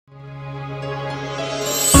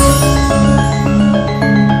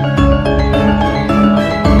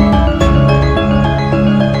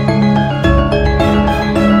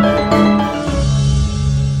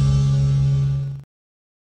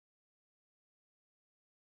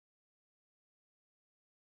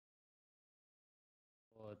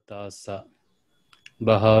Tassa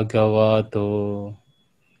Bhagavato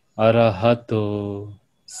Arahato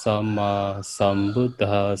Sama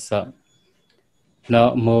Sambuddhassa.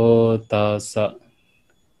 Namo tassa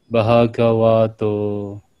Bhagavato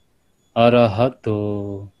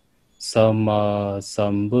Arahato Sama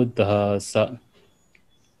Sambuddhassa.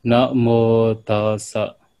 Namo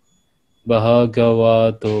tassa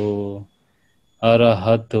Bhagavato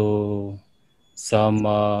Arahato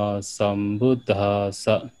Sama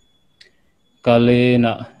Sambuddhassa.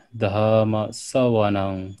 Kalena Dhamma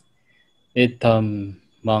Sawanang Itam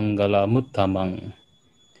Manggalamuttamang.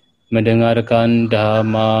 Mendengarkan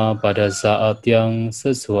Dhamma pada saat yang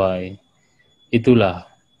sesuai, itulah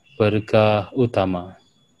berkah utama.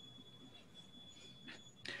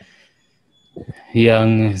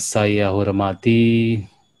 Yang saya hormati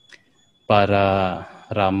para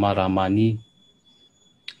Rama-Ramani,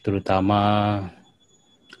 terutama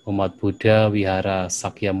umat Buddha Wihara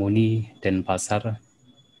Sakyamuni dan Pasar,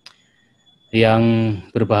 yang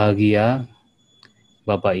berbahagia,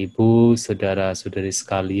 Bapak Ibu, saudara-saudari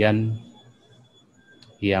sekalian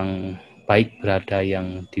yang baik berada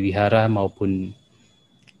yang di wihara maupun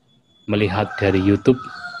melihat dari YouTube.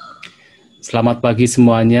 Selamat pagi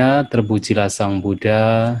semuanya, terpujilah Sang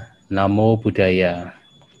Buddha, Namo Buddhaya.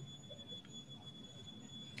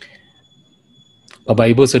 Bapak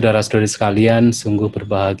Ibu, saudara-saudari sekalian, sungguh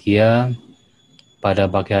berbahagia pada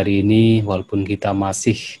pagi hari ini, walaupun kita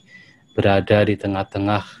masih berada di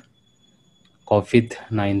tengah-tengah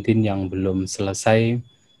COVID-19 yang belum selesai,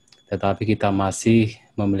 tetapi kita masih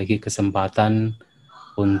memiliki kesempatan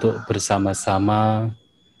untuk bersama-sama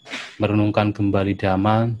merenungkan kembali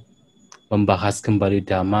Dhamma, membahas kembali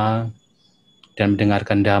Dhamma, dan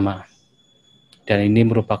mendengarkan Dhamma. Dan ini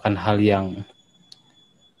merupakan hal yang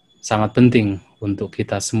sangat penting untuk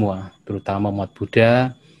kita semua, terutama umat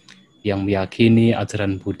Buddha yang meyakini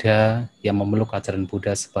ajaran Buddha, yang memeluk ajaran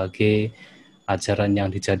Buddha sebagai ajaran yang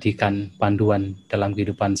dijadikan panduan dalam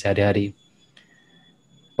kehidupan sehari-hari.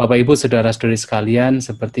 Bapak Ibu saudara-saudari sekalian,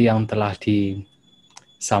 seperti yang telah disampaikan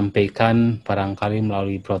barangkali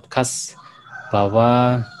melalui broadcast,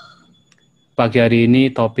 bahwa pagi hari ini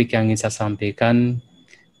topik yang ingin saya sampaikan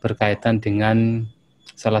berkaitan dengan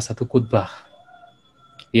salah satu khotbah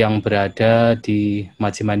yang berada di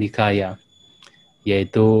Majjhima Nikaya,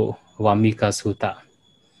 yaitu Vammika Sutta,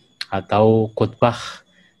 atau khotbah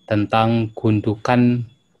tentang gundukan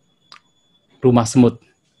rumah semut.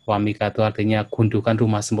 Vammika itu artinya gundukan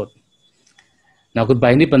rumah semut. Nah,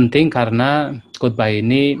 khotbah ini penting karena khotbah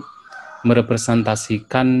ini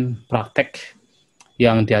merepresentasikan praktek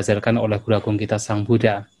yang diajarkan oleh guru agung kita Sang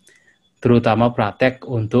Buddha, terutama praktek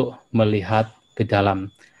untuk melihat ke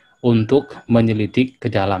dalam, untuk menyelidik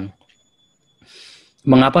ke dalam.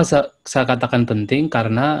 Mengapa saya katakan penting?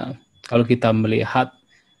 Karena kalau kita melihat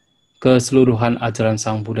keseluruhan ajaran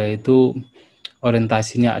Sang Buddha itu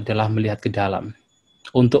orientasinya adalah melihat ke dalam,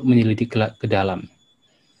 untuk menyelidik ke dalam.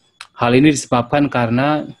 Hal ini disebabkan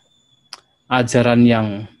karena ajaran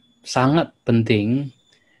yang sangat penting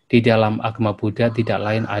di dalam agama Buddha tidak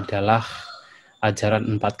lain adalah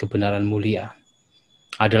ajaran 4 kebenaran mulia.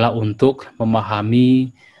 Adalah untuk memahami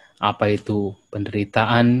apa itu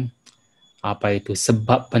penderitaan, apa itu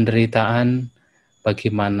sebab penderitaan,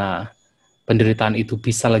 bagaimana penderitaan itu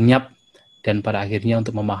bisa lenyap, dan pada akhirnya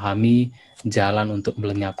untuk memahami jalan untuk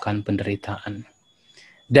melenyapkan penderitaan.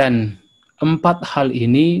 Dan 4 hal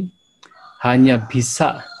ini hanya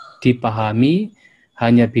bisa dipahami,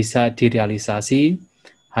 hanya bisa direalisasi,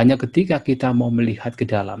 hanya ketika kita mau melihat ke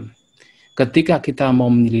dalam. Ketika kita mau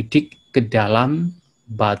menyelidik ke dalam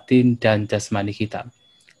batin dan jasmani kita,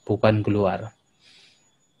 bukan keluar.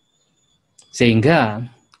 Sehingga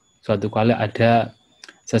suatu kali ada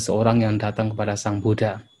seseorang yang datang kepada Sang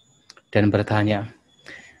Buddha dan bertanya,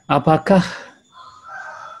 apakah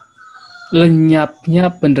lenyapnya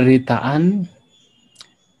penderitaan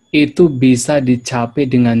itu bisa dicapai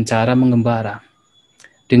dengan cara mengembara,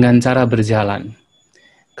 dengan cara berjalan?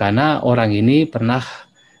 Karena orang ini pernah,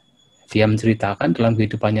 dia menceritakan dalam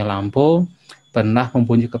kehidupannya lampau, pernah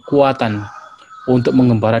mempunyai kekuatan untuk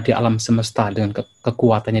mengembara di alam semesta dengan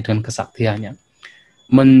kekuatannya, dengan kesaktiannya.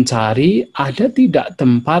 Mencari ada tidak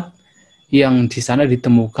tempat yang di sana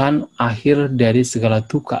ditemukan akhir dari segala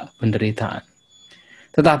duka penderitaan.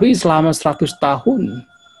 Tetapi selama 100 tahun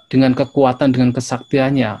dengan kekuatan, dengan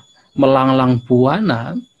kesaktiannya melanglang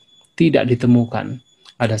buana, tidak ditemukan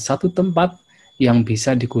ada satu tempat yang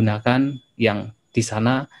bisa digunakan, yang di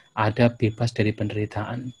sana ada bebas dari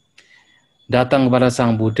penderitaan. Datang kepada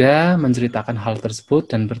Sang Buddha menceritakan hal tersebut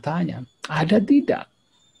dan bertanya, ada tidak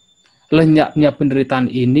lenyapnya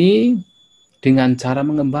penderitaan ini dengan cara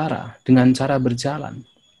mengembara, dengan cara berjalan?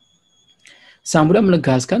 Sang Buddha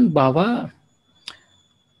menegaskan bahwa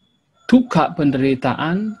duka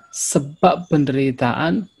penderitaan, sebab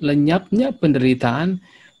penderitaan, lenyapnya penderitaan,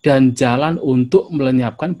 dan jalan untuk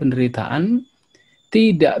melenyapkan penderitaan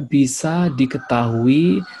tidak bisa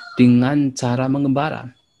diketahui dengan cara mengembara.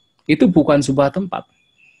 Itu bukan sebuah tempat.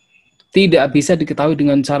 Tidak bisa diketahui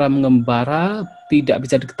dengan cara mengembara, tidak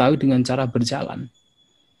bisa diketahui dengan cara berjalan.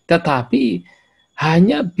 Tetapi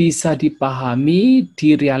hanya bisa dipahami,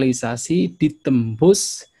 direalisasi,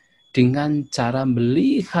 ditembus dengan cara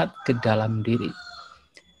melihat ke dalam diri.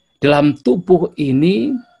 Dalam tubuh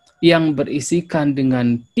ini yang berisikan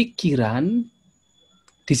dengan pikiran,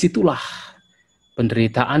 disitulah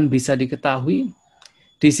penderitaan bisa diketahui,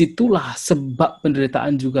 disitulah sebab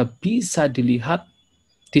penderitaan juga bisa dilihat,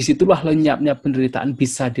 disitulah lenyapnya penderitaan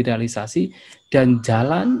bisa direalisasi, dan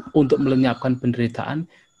jalan untuk melenyapkan penderitaan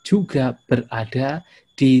juga berada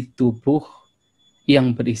di tubuh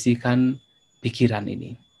yang berisikan pikiran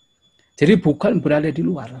ini. Jadi bukan berada di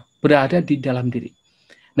luar, berada di dalam diri.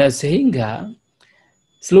 Nah, sehingga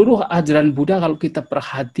seluruh ajaran Buddha kalau kita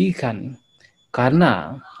perhatikan,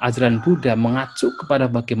 karena ajaran Buddha mengacu kepada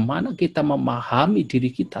bagaimana kita memahami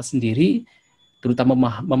diri kita sendiri, terutama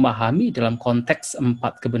memahami dalam konteks 4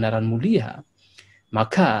 kebenaran mulia,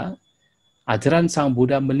 maka ajaran Sang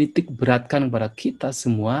Buddha menitik beratkan kepada kita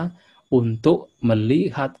semua untuk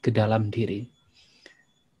melihat ke dalam diri.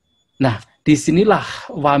 Nah, disinilah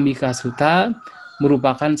Vammika Sutta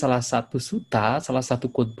merupakan salah satu sutta, salah satu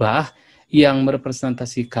khotbah yang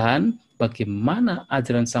merepresentasikan bagaimana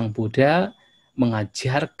ajaran Sang Buddha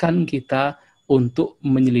mengajarkan kita untuk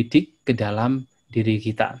menyelidik ke dalam diri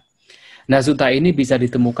kita. Nah, sutta ini bisa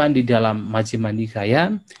ditemukan di dalam Majjhima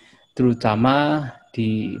Nikaya, terutama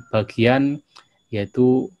di bagian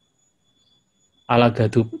yaitu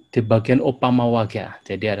Alagadu, di bagian Opamawaga.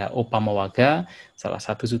 Jadi ada Opamawaga, salah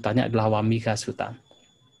satu sutanya adalah Vammika Sutta.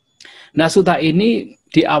 Nah, sutta ini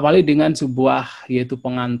diawali dengan sebuah yaitu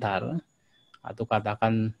pengantar, atau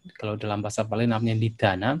katakan kalau dalam bahasa Pali namanya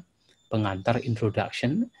nidana, pengantar,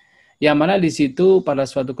 introduction, yang mana di situ pada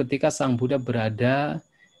suatu ketika Sang Buddha berada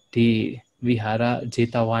di wihara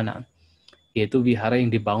Jetavana, yaitu wihara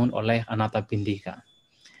yang dibangun oleh Anathapindika.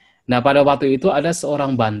 Nah, pada waktu itu ada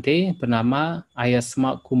seorang bante bernama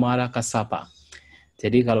Ayasma Kumara Kassapa.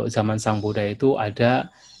 Jadi kalau zaman Sang Buddha itu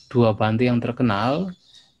ada 2 bante yang terkenal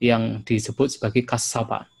yang disebut sebagai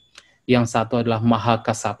Kassapa. Yang satu adalah Maha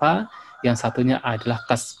Kassapa, yang satunya adalah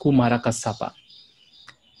Kumara Kassapa.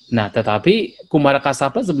 Nah, tetapi Kumara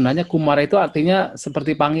Kassapa sebenarnya Kumara itu artinya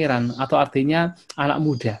seperti pangeran atau artinya anak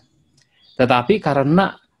muda. Tetapi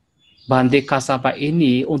karena Bante Kassapa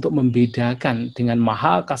ini untuk membedakan dengan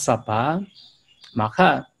Maha Kassapa,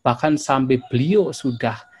 maka bahkan sampai beliau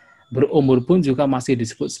sudah berumur pun juga masih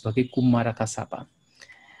disebut sebagai Kumara Kassapa.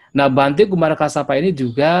 Nah, Bante Kumara Kassapa ini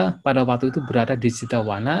juga pada waktu itu berada di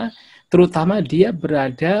Jetavana, terutama beliau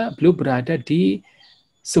berada di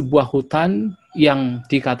sebuah hutan yang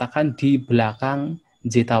dikatakan di belakang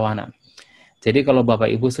Jetavana. Jadi kalau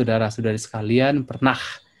Bapak Ibu saudara-saudari sekalian pernah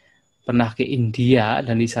ke India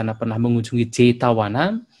dan di sana pernah mengunjungi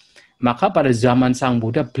Jetavana, maka pada zaman Sang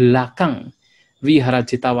Buddha belakang wihara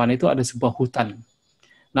Jetavana itu ada sebuah hutan.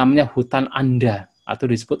 Namanya hutan Anda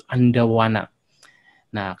atau disebut Andawana.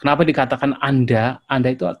 Nah, kenapa dikatakan Anda?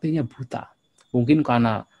 Anda itu artinya buta. Mungkin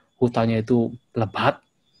karena hutannya itu lebat,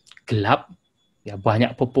 gelap, ya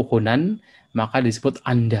banyak pepohonan, maka disebut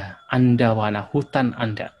Andawana, hutan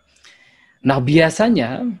Anda. Nah,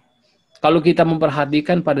 biasanya kalau kita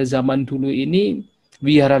memperhatikan pada zaman dulu ini,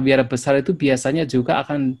 wihara-wihara besar itu biasanya juga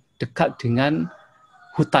akan dekat dengan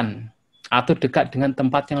hutan atau dekat dengan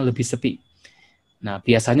tempat yang lebih sepi. Nah,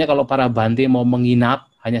 biasanya kalau para bante mau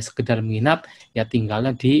menginap, hanya sekedar menginap, ya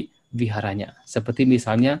tinggalnya di wiharanya. Seperti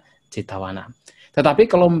misalnya Jetavana. Tetapi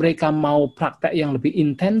kalau mereka mau praktek yang lebih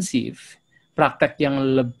intensif, praktek yang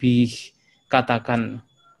lebih, katakan,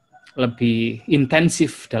 lebih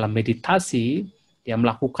intensif dalam meditasi, yang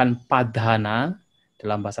melakukan padhana,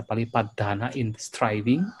 dalam bahasa Pali padhana in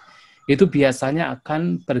striving, itu biasanya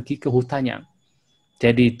akan pergi ke hutannya.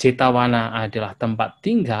 Jadi Jetavana adalah tempat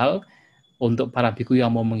tinggal untuk para bhikkhu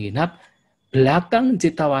yang mau menginap, belakang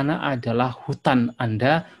Jetavana adalah hutan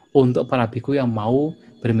Anda untuk para bhikkhu yang mau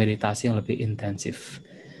bermeditasi yang lebih intensif.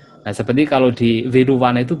 Nah, seperti kalau di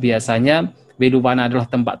Veduvana itu biasanya, Veduvana adalah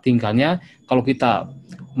tempat tinggalnya, kalau kita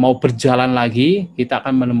mau berjalan lagi, kita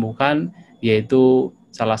akan menemukan yaitu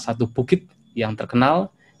salah satu bukit yang terkenal,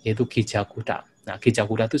 yaitu Gijakuda. Nah,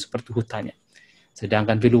 Gijakuda itu seperti hutannya.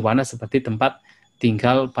 Sedangkan Veduvana seperti tempat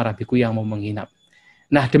tinggal para bhikkhu yang mau menginap.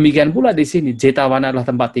 Nah, demikian pula di sini, Jetavana adalah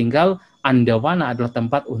tempat tinggal, Andawana adalah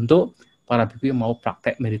tempat untuk para bhikkhu mau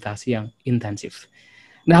praktek meditasi yang intensif.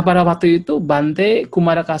 Nah, pada waktu itu Bante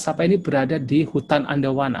Kumarakasapa ini berada di hutan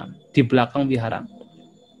Andawana, di belakang wihara.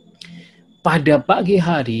 Pada pagi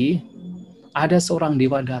hari, ada seorang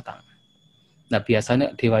dewa datang. Nah,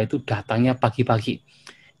 biasanya dewa itu datangnya pagi-pagi.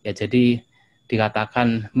 Ya, jadi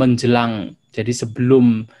dikatakan menjelang, jadi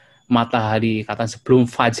sebelum matahari, katakan sebelum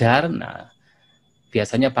fajar. Nah,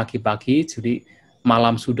 biasanya pagi-pagi, jadi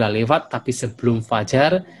malam sudah lewat, tapi sebelum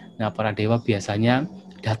fajar, nah para dewa biasanya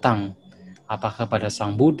datang. Apakah pada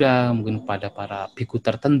Sang Buddha, mungkin pada para bhikkhu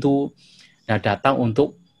tertentu. Nah, datang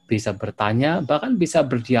untuk bisa bertanya, bahkan bisa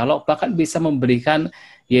berdialog, bahkan bisa memberikan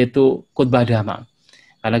yaitu khotbah dhamma.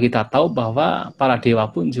 Karena kita tahu bahwa para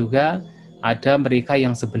dewa pun juga ada mereka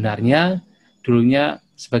yang sebenarnya dulunya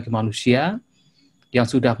sebagai manusia yang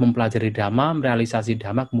sudah mempelajari dhamma, merealisasi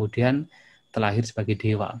dhamma, kemudian terlahir sebagai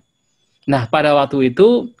dewa. Nah, pada waktu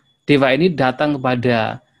itu dewa ini datang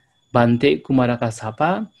kepada Bante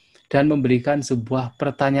Kumarakasapa dan memberikan sebuah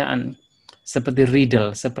pertanyaan seperti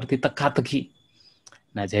riddle, seperti teka-teki.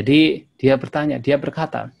 Nah, jadi dia bertanya, dia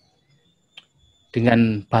berkata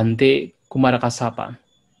dengan Bante Kumarakasapa,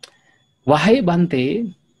 "Wahai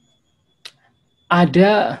Bante,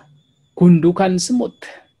 ada gundukan semut."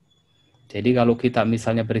 Jadi kalau kita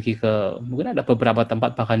misalnya pergi ke, mungkin ada beberapa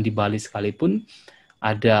tempat, bahkan di Bali sekalipun,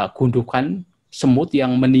 ada gundukan semut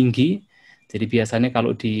yang meninggi. Jadi biasanya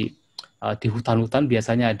kalau di hutan-hutan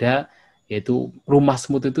biasanya ada, yaitu rumah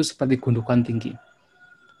semut itu seperti gundukan tinggi.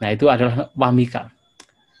 Nah, itu adalah Vammika.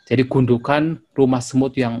 Jadi gundukan rumah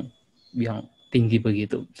semut yang tinggi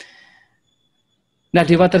begitu. Nah,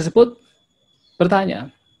 dewa tersebut bertanya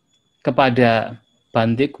kepada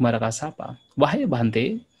Bante Kumarakasapa, "Wahai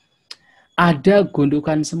Bante, ada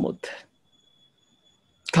gundukan semut.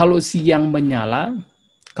 Kalau siang menyala,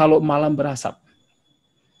 kalau malam berasap.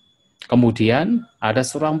 Kemudian ada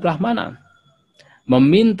seorang Brahmana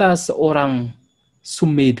meminta seorang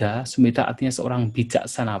Sumedha, Sumedha artinya seorang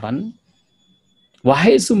bijaksanawan.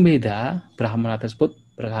 Wahai Sumedha, Brahmana tersebut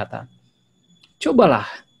berkata, cobalah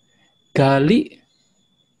gali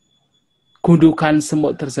gundukan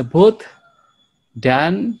semut tersebut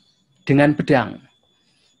dan dengan pedang."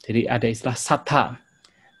 Jadi ada istilah sata.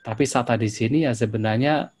 Tapi sata di sini ya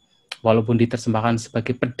sebenarnya walaupun diterjemahkan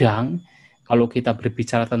sebagai pedang, kalau kita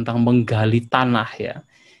berbicara tentang menggali tanah ya,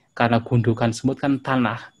 karena gundukan semut kan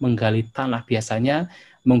tanah, menggali tanah biasanya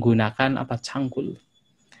menggunakan cangkul.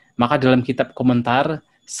 Maka dalam kitab komentar,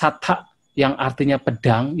 sata yang artinya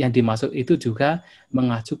pedang yang dimaksud itu juga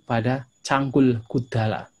mengacu pada cangkul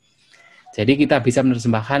kudala. Jadi kita bisa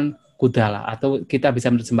menerjemahkan kudala atau kita bisa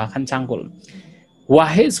menerjemahkan cangkul.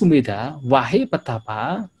 Wahai Sumedha, wahai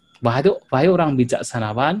petapa, wahai orang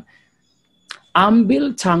bijaksanawan,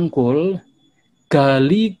 ambil cangkul,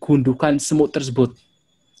 gali gundukan semut tersebut.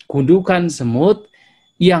 Gundukan semut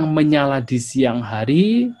yang menyala di siang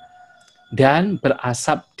hari dan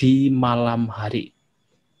berasap di malam hari.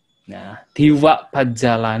 Nah, diwa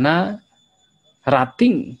pajalana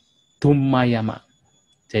rating dumayama.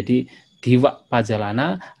 Jadi diwa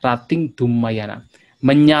pajalana rating dumayana.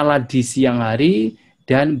 Menyala di siang hari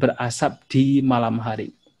dan berasap di malam hari.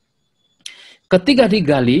 Ketika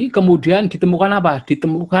digali, kemudian ditemukan apa?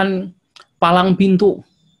 Ditemukan palang pintu,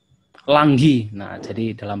 langgi. Nah,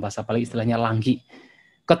 jadi dalam bahasa Bali istilahnya langgi.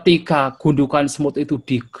 Ketika gundukan semut itu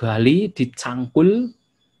digali, dicangkul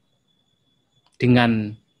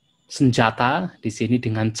dengan senjata, di sini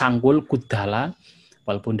dengan cangkul kudala,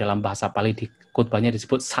 walaupun dalam bahasa Bali di khotbahnya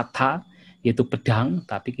disebut sata, yaitu pedang,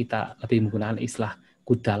 tapi kita lebih menggunakan istilah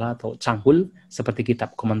kudala atau cangkul, seperti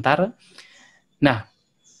kitab komentar. Nah,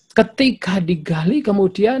 ketika digali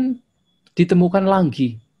kemudian ditemukan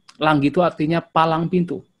langgi. Langgi itu artinya palang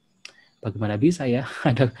pintu. Bagaimana bisa ya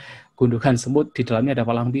ada gundukan semut di dalamnya ada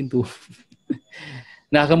palang pintu.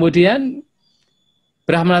 Nah, kemudian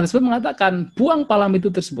Brahmana tersebut mengatakan, buang palang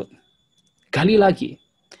pintu tersebut. Gali lagi.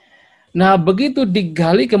 Nah, begitu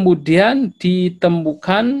digali kemudian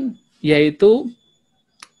ditemukan yaitu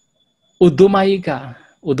udumaika.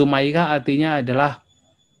 Udumaika artinya adalah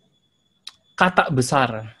katak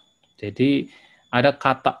besar. Jadi ada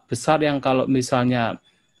katak besar yang kalau misalnya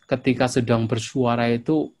ketika sedang bersuara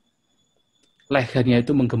itu lehernya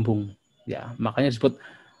itu menggembung. Ya, makanya disebut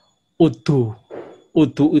udu.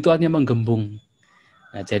 Udu itu artinya menggembung.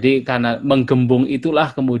 Nah, jadi karena menggembung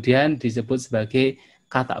itulah kemudian disebut sebagai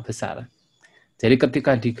katak besar. Jadi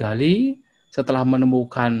ketika digali, setelah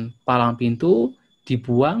menemukan palang pintu,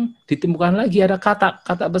 dibuang, ditemukan lagi ada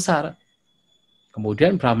katak besar.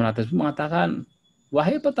 Kemudian Brahmana tersebut mengatakan,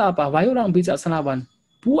 wahai petapa, wahai orang bijaksanawan,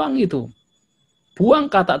 buang itu.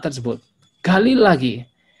 Buang katak tersebut. Gali lagi.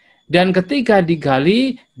 Dan ketika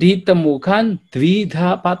digali, ditemukan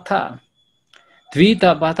dvidapata.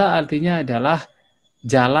 Dvidapata artinya adalah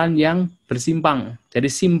jalan yang bersimpang. Jadi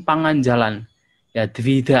simpangan jalan. Ya,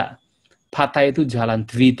 dvida. Pata itu jalan,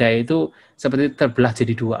 dvida itu seperti terbelah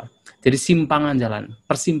jadi dua. Jadi simpangan jalan,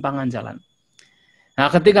 persimpangan jalan. Nah,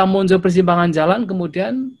 ketika muncul persimpangan jalan,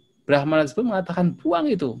 kemudian Brahmana tersebut mengatakan buang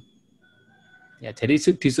itu. Ya, jadi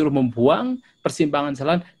disuruh membuang persimpangan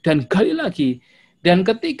jalan dan gali lagi. Dan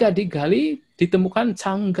ketika digali, ditemukan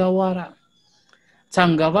canggawara.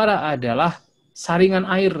 Canggawara adalah saringan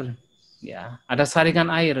air. Ya, ada saringan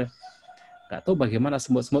air. Nggak tahu bagaimana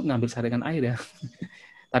semut-semut ngambil saringan air ya.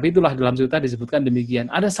 Tapi itulah dalam sutta disebutkan demikian.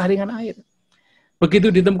 Ada saringan air.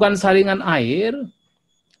 Begitu ditemukan saringan air,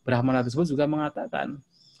 Brahmana tersebut juga mengatakan,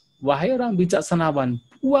 wahai orang bijaksanawan,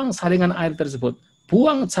 buang saringan air tersebut,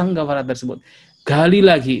 buang canggawara tersebut, gali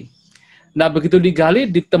lagi. Nah, begitu digali,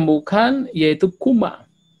 ditemukan yaitu kuma.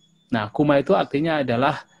 Nah, kuma itu artinya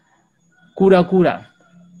adalah kura-kura.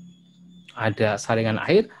 Ada saringan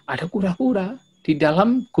air, ada kura-kura di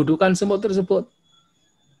dalam gundukan semut tersebut.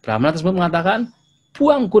 Brahmana tersebut mengatakan,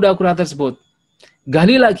 buang kura-kura tersebut.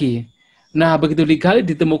 Gali lagi. Nah, begitu digali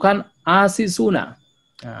ditemukan asisuna.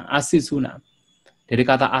 Nah, asisuna. Dari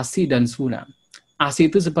kata asi dan suna. Asi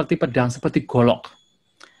itu seperti pedang, seperti golok.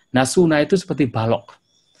 Nah, suna itu seperti balok.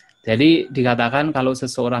 Jadi dikatakan kalau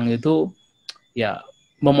seseorang itu ya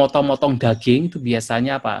memotong-motong daging itu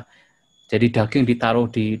biasanya apa? Jadi daging ditaruh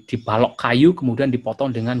di balok kayu kemudian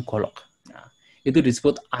dipotong dengan golok. Nah, itu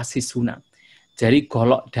disebut asisuna. Jadi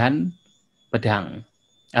golok dan pedang.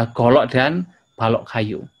 Golok dan balok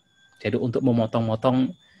kayu. Jadi untuk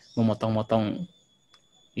memotong-motong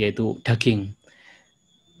yaitu daging.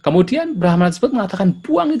 Kemudian Brahmana tersebut mengatakan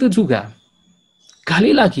buang itu juga.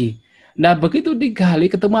 Gali lagi. Nah, begitu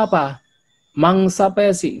digali ketemu apa? Mangsa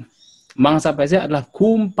pesi. Mangsa pesi adalah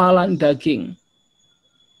gumpalan daging.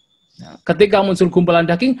 Nah, ketika muncul gumpalan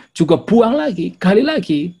daging, juga buang lagi, gali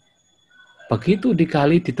lagi. Begitu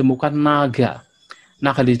digali ditemukan naga.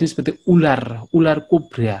 Naga di sini seperti ular, ular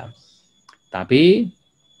kobra. Tapi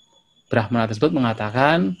Brahmana tersebut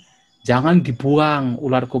mengatakan, jangan dibuang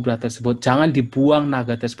ular kobra tersebut, jangan dibuang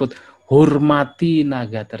naga tersebut, hormati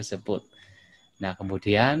naga tersebut. Nah,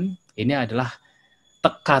 kemudian ini adalah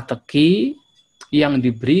teka-teki yang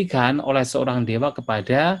diberikan oleh seorang dewa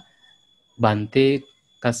kepada Bante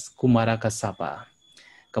Kumara Kassapa.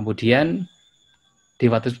 Kemudian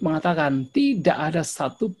dewa tersebut mengatakan, tidak ada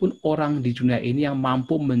satupun orang di dunia ini yang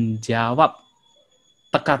mampu menjawab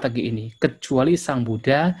teka-teki ini, kecuali Sang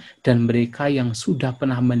Buddha dan mereka yang sudah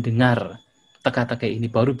pernah mendengar teka-teki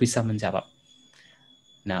ini baru bisa menjawab.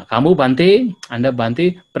 Nah, kamu Bante, Anda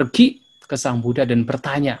Bante, pergi ke Sang Buddha dan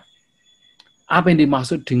bertanya, apa yang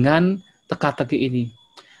dimaksud dengan teka-teki ini?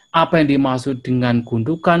 Apa yang dimaksud dengan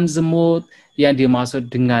gundukan semut? Yang dimaksud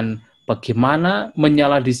dengan bagaimana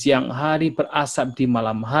menyala di siang hari, berasap di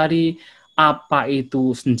malam hari? Apa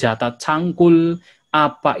itu senjata cangkul?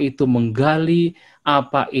 Apa itu menggali?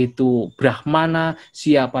 Apa itu Brahmana?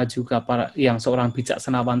 Siapa juga para yang seorang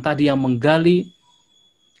bijaksanawan tadi yang menggali?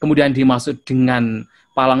 Kemudian dimaksud dengan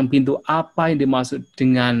palang pintu apa? Yang dimaksud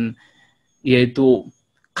dengan yaitu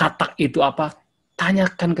katak itu apa?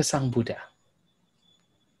 Tanyakan ke Sang Buddha.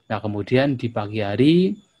 Nah, kemudian di pagi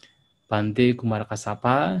hari, Bante Kumara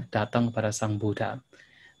Kassapa datang kepada Sang Buddha,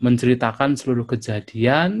 menceritakan seluruh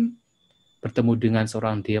kejadian, bertemu dengan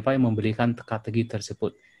seorang dewa yang memberikan teka-teki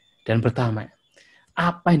tersebut. Dan bertanya,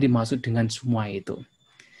 apa yang dimaksud dengan semua itu?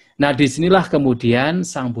 Nah, disinilah kemudian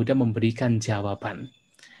Sang Buddha memberikan jawaban.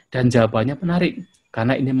 Dan jawabannya menarik,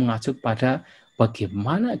 karena ini mengacu pada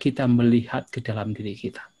bagaimana kita melihat ke dalam diri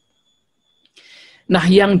kita. Nah,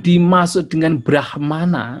 yang dimaksud dengan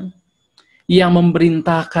Brahmana yang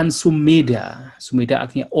memerintahkan sumeda, sumeda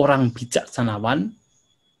artinya orang bijaksanawan,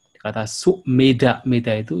 kata sumeda,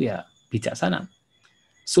 meda itu ya bijaksana.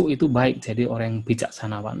 Su itu baik, jadi orang yang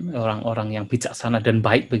bijaksanawan, orang-orang yang bijaksana dan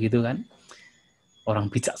baik begitu kan, orang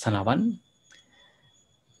bijaksanawan.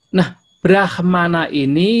 Nah, Brahmana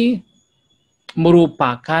ini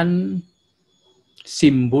merupakan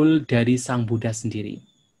simbol dari Sang Buddha sendiri.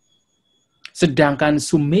 Sedangkan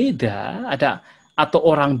sumeda atau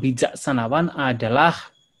orang bijaksanawan adalah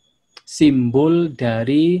simbol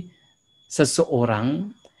dari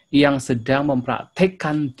seseorang yang sedang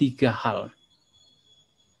mempraktekkan 3 hal,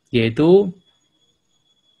 yaitu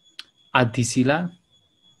adisila,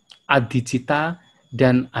 adicita,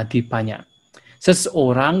 dan adipanya.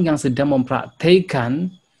 Seseorang yang sedang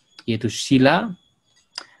mempraktekkan yaitu sila,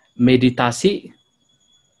 meditasi,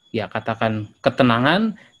 ya katakan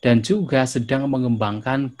ketenangan, dan juga sedang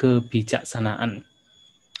mengembangkan kebijaksanaan.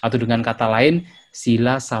 Atau dengan kata lain,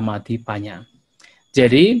 sila samadhi panya.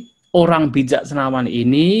 Jadi, orang bijaksanawan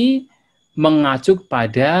ini mengacu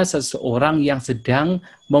pada seseorang yang sedang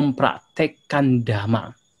mempraktekkan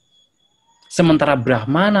dhamma. Sementara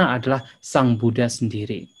Brahmana adalah Sang Buddha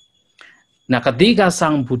sendiri. Nah, ketika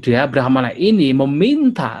Sang Buddha, Brahmana ini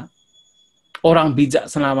meminta orang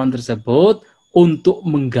bijaksanawan tersebut untuk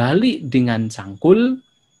menggali dengan cangkul,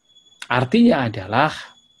 artinya adalah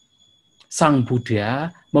Sang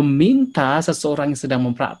Buddha meminta seseorang yang sedang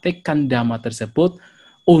mempraktikkan dhamma tersebut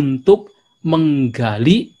untuk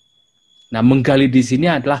menggali. Nah, menggali di sini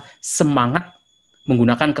adalah semangat,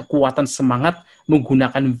 menggunakan kekuatan semangat,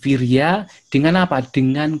 menggunakan virya dengan apa?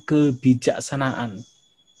 Dengan kebijaksanaan.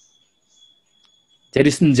 Jadi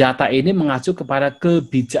senjata ini mengacu kepada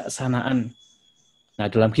kebijaksanaan. Nah,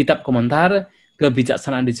 dalam kitab komentar,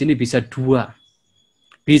 kebijaksanaan di sini bisa dua.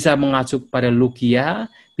 Bisa mengacu pada logia,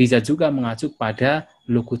 bisa juga mengacu pada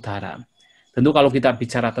lokutara. Tentu kalau kita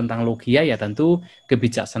bicara tentang logia, ya tentu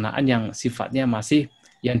kebijaksanaan yang sifatnya masih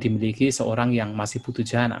yang dimiliki seorang yang masih putu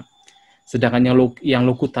jana. Sedangkan yang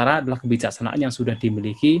lokutara adalah kebijaksanaan yang sudah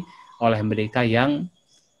dimiliki oleh mereka yang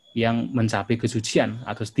mencapai kesucian,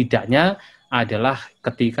 atau setidaknya adalah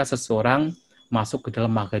ketika seseorang masuk ke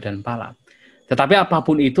dalam magga dan pala. Tetapi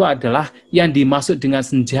apapun itu adalah yang dimaksud dengan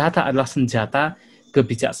senjata adalah senjata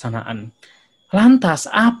kebijaksanaan. Lantas,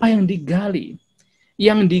 apa yang digali?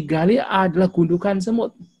 Yang digali adalah gundukan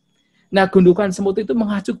semut. Nah, gundukan semut itu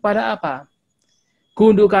mengacu pada apa?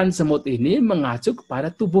 Gundukan semut ini mengacu kepada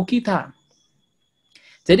tubuh kita.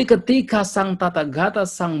 Jadi ketika Sang Tathagata,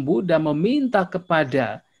 Sang Buddha meminta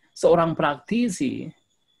kepada seorang praktisi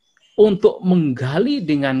untuk menggali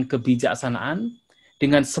dengan kebijaksanaan,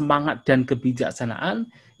 dengan semangat dan kebijaksanaan,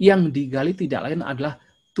 yang digali tidak lain adalah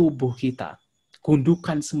tubuh kita.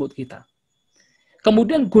 Gundukan semut kita.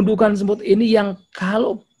 Kemudian gundukan semut ini yang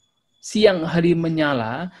kalau siang hari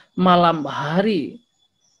menyala, malam hari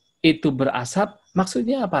itu berasap,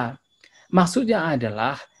 maksudnya apa? Maksudnya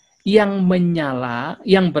adalah yang menyala,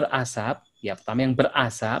 yang berasap, ya pertama yang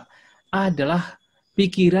berasap adalah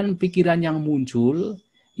pikiran-pikiran yang muncul,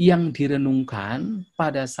 yang direnungkan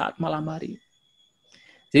pada saat malam hari.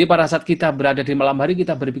 Jadi pada saat kita berada di malam hari,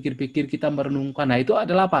 kita berpikir-pikir, kita merenungkan. Nah, itu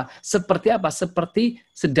adalah apa? Seperti apa? Seperti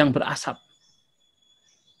sedang berasap.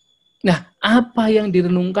 Nah, apa yang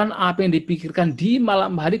direnungkan, apa yang dipikirkan di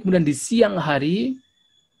malam hari, kemudian di siang hari,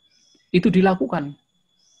 itu dilakukan.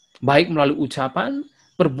 Baik melalui ucapan,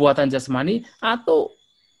 perbuatan jasmani, atau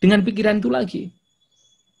dengan pikiran itu lagi.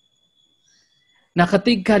 Nah,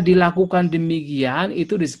 ketika dilakukan demikian,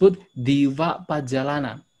 itu disebut diva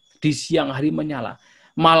pajalana. Di siang hari menyala.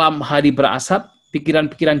 Malam hari berasap,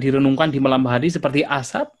 pikiran-pikiran direnungkan di malam hari seperti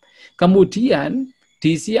asap, kemudian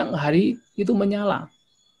di siang hari itu menyala.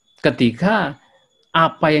 Ketika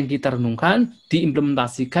apa yang kita renungkan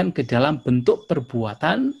diimplementasikan ke dalam bentuk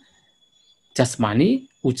perbuatan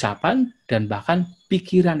jasmani, ucapan, dan bahkan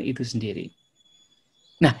pikiran itu sendiri.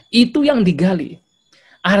 Nah, itu yang digali.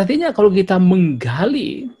 Artinya kalau kita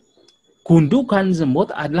menggali gundukan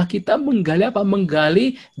semut adalah kita menggali apa?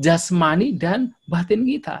 Menggali jasmani dan batin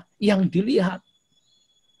kita yang dilihat.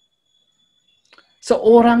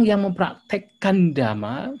 Seorang yang mempraktekkan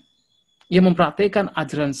dhamma, yang mempraktekkan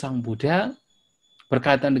ajaran Sang Buddha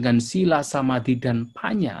berkaitan dengan sila, samadhi, dan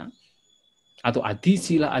panya, atau adi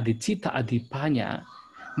sila, adi cita, adi panya,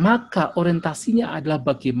 maka orientasinya adalah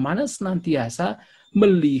bagaimana senantiasa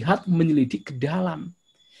melihat, menyelidik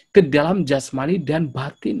ke dalam jasmani dan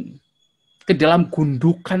batin. Ke dalam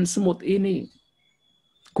gundukan semut ini.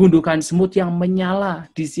 Gundukan semut yang menyala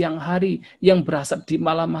di siang hari, yang berasap di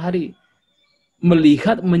malam hari.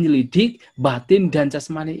 Melihat, menyelidik batin dan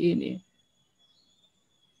jasmani ini.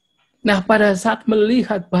 Nah, pada saat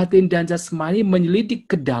melihat batin dan jasmani, menyelidik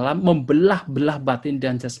ke dalam, membelah-belah batin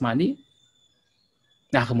dan jasmani,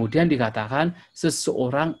 nah kemudian dikatakan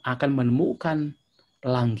seseorang akan menemukan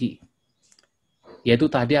langgi. Yaitu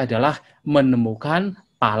tadi adalah menemukan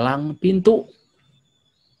palang pintu.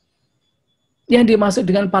 Yang dimaksud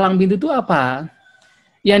dengan palang pintu itu apa?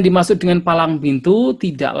 Yang dimaksud dengan palang pintu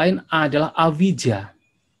tidak lain adalah avijja.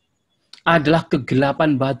 Adalah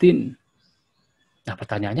kegelapan batin. Nah,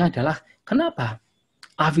 pertanyaannya adalah, kenapa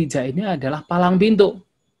avijja ini adalah palang pintu?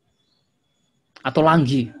 Atau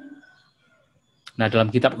langgi? Nah,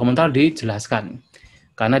 dalam kitab komentar dijelaskan.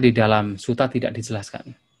 Karena di dalam sutta tidak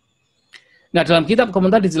dijelaskan. Nah, dalam kitab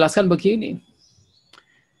komentar dijelaskan begini.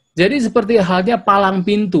 Jadi seperti halnya palang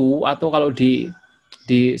pintu, atau kalau di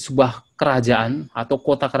sebuah kerajaan atau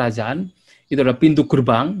kota kerajaan, itu ada pintu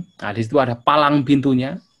gerbang. Nah, di situ ada palang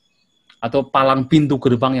pintunya, atau palang pintu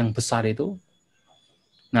gerbang yang besar itu.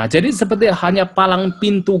 Nah, jadi seperti hanya palang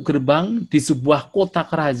pintu gerbang di sebuah kota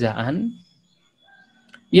kerajaan,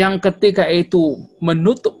 yang ketika itu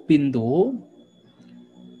menutup pintu,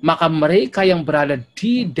 maka mereka yang berada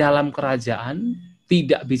di dalam kerajaan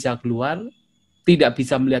tidak bisa keluar, tidak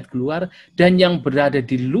bisa melihat keluar, dan yang berada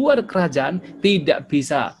di luar kerajaan tidak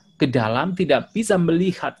bisa ke dalam, tidak bisa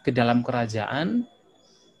melihat ke dalam kerajaan.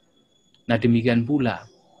 Nah, demikian pula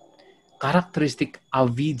karakteristik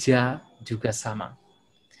avijja juga sama.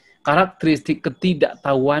 Karakteristik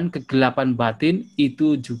ketidaktahuan, kegelapan batin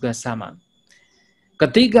itu juga sama.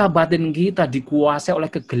 Ketika batin kita dikuasai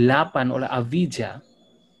oleh kegelapan, oleh avijja,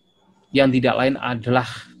 yang tidak lain adalah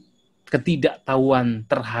ketidaktahuan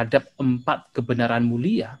terhadap 4 kebenaran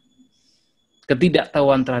mulia,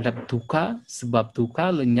 ketidaktahuan terhadap duka, sebab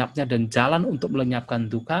duka, lenyapnya dan jalan untuk melenyapkan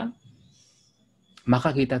duka,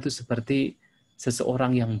 maka kita itu seperti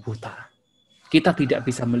seseorang yang buta. Kita tidak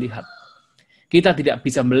bisa melihat. Kita tidak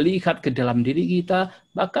bisa melihat ke dalam diri kita,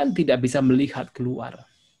 bahkan tidak bisa melihat keluar.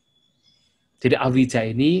 Jadi avijja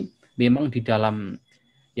ini memang di dalam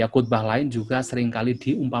khotbah lain juga seringkali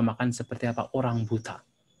diumpamakan seperti apa? Orang buta.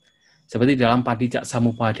 Seperti dalam Padijak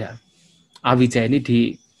Samupada. Avijja ini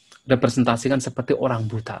direpresentasikan seperti orang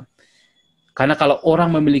buta. Karena kalau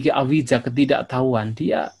orang memiliki avijja, ketidaktahuan,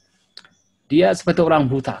 dia seperti orang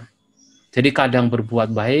buta. Jadi kadang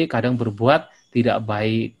berbuat baik, kadang berbuat tidak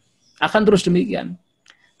baik. Akan terus demikian.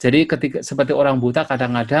 Jadi ketika seperti orang buta,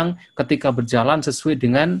 kadang-kadang ketika berjalan sesuai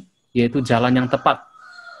dengan yaitu jalan yang tepat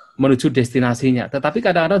menuju destinasinya. Tetapi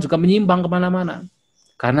kadang-kadang juga menyimpang kemana-mana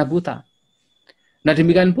karena buta. Nah,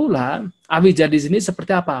 demikian pula avijja di sini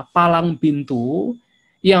seperti apa? Palang pintu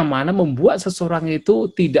yang mana membuat seseorang itu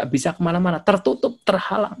tidak bisa kemana-mana, tertutup,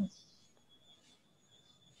 terhalang.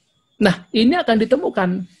 Nah, ini akan ditemukan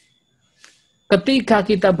ketika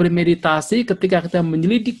kita bermeditasi, ketika kita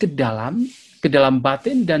menyelidik ke dalam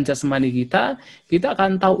batin dan jasmani kita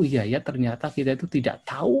akan tahu, iya ya, ternyata kita itu tidak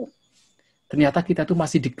tahu. Ternyata kita itu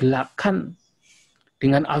masih digelapkan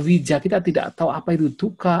dengan avijja. Kita tidak tahu apa itu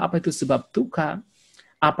duka, apa itu sebab duka,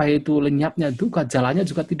 apa itu lenyapnya duka, jalannya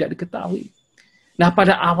juga tidak diketahui. Nah,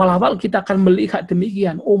 pada awal-awal kita akan melihat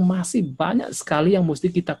demikian, oh masih banyak sekali yang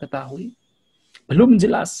mesti kita ketahui. Belum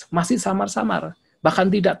jelas, masih samar-samar,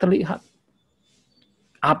 bahkan tidak terlihat.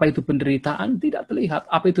 Apa itu penderitaan? Tidak terlihat.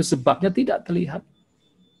 Apa itu sebabnya? Tidak terlihat.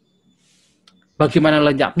 Bagaimana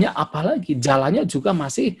lenyapnya? Apalagi jalannya juga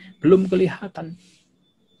masih belum kelihatan.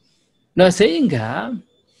 Nah, sehingga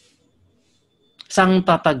sang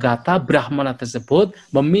Tathagata Brahmana tersebut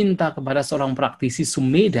meminta kepada seorang praktisi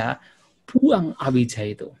Sumedha, buang avijja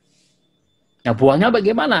itu. Nah, buangnya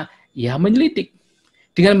bagaimana? Ya, menyelidik.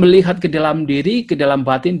 Dengan melihat ke dalam diri, ke dalam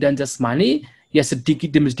batin dan jasmani, ya sedikit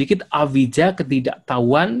demi sedikit avijja,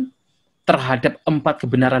 ketidaktahuan terhadap 4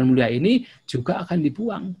 kebenaran mulia ini juga akan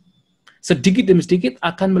dibuang. Sedikit demi sedikit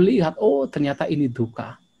akan melihat, oh ternyata ini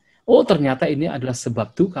duka. Oh ternyata ini adalah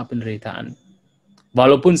sebab duka, penderitaan.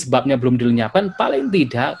 Walaupun sebabnya belum dilenyapkan, paling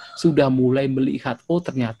tidak sudah mulai melihat, oh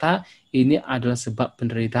ternyata ini adalah sebab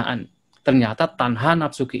penderitaan. Ternyata tanha,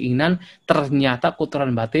 nafsu, keinginan, ternyata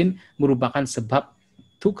kotoran batin merupakan sebab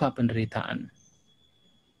duka, penderitaan.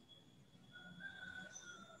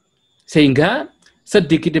 Sehingga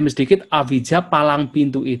sedikit demi sedikit avijja, palang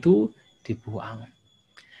pintu itu dibuang.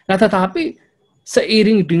 Nah, tetapi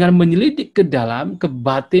seiring dengan menyelidik ke dalam, ke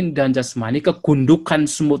batin dan jasmani, ke gundukan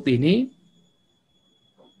semut ini,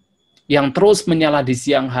 yang terus menyala di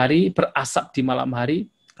siang hari, berasap di malam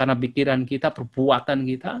hari, karena pikiran kita, perbuatan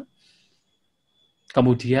kita,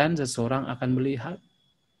 kemudian seseorang akan melihat,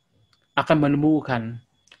 akan menemukan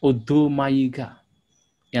udumayika,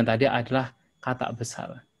 yang tadi adalah kata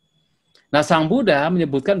besar. Nah, Sang Buddha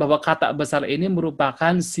menyebutkan bahwa kata besar ini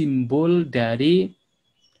merupakan simbol dari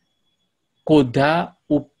koda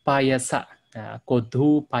upayasa. Nah,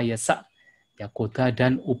 kodu upayasa. Ya, koda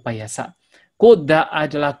dan upayasa. Koda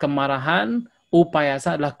adalah kemarahan,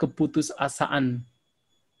 upayasa adalah keputusasaan.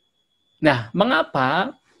 Nah,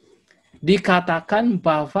 mengapa dikatakan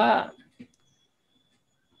bahwa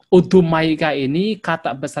udumayika ini,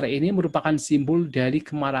 kata besar ini merupakan simbol dari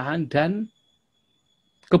kemarahan dan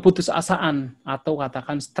keputusasaan, atau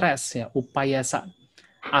katakan stres, ya, upayasa.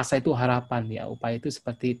 Asa itu harapan, ya, upaya itu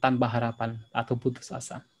seperti tanpa harapan atau putus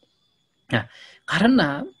asa. Nah,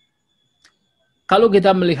 karena kalau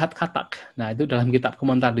kita melihat katak, nah itu dalam kitab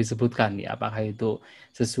komentar disebutkan, ya, apakah itu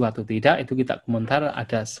sesuatu tidak, itu kitab komentar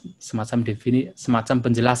ada semacam definisi, semacam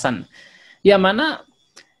penjelasan. Yang mana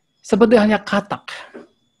seperti hanya katak.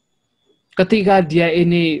 Ketika dia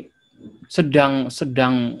ini sedang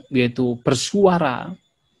yaitu bersuara,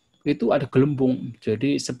 itu ada gelembung.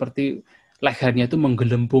 Jadi seperti lehernya itu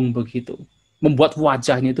menggelembung begitu. membuat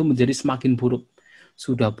wajahnya itu menjadi semakin buruk.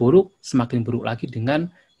 Sudah buruk, semakin buruk lagi dengan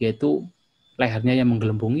yaitu lehernya yang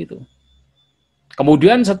menggelembung itu.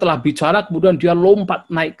 Kemudian setelah bicara, kemudian dia lompat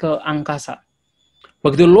naik ke angkasa.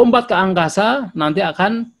 Begitu lompat ke angkasa, nanti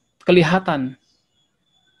akan kelihatan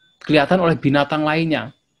oleh binatang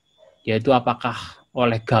lainnya, yaitu apakah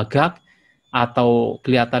oleh gagak atau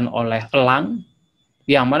kelihatan oleh elang,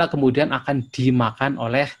 yang mana kemudian akan dimakan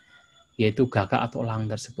oleh yaitu gagak atau elang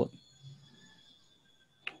tersebut.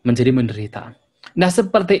 Menjadi menderita. Nah,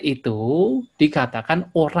 seperti itu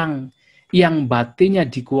dikatakan orang yang batinnya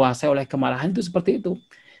dikuasai oleh kemarahan itu seperti itu.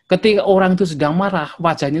 Ketika orang itu sedang marah,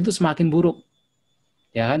 wajahnya itu semakin buruk.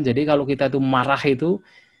 Ya kan? Jadi kalau kita itu marah itu,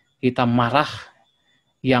 kita marah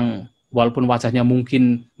yang walaupun wajahnya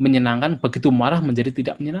mungkin menyenangkan, begitu marah menjadi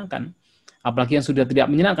tidak menyenangkan. Apalagi yang sudah tidak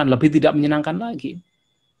menyenangkan, lebih tidak menyenangkan lagi.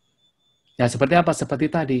 Ya, seperti apa? Seperti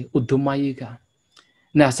tadi, udumayika.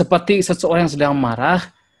 Nah, seperti seseorang yang sedang marah,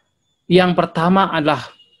 yang pertama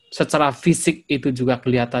adalah secara fisik itu juga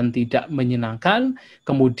kelihatan tidak menyenangkan,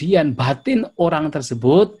 kemudian batin orang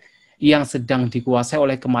tersebut yang sedang dikuasai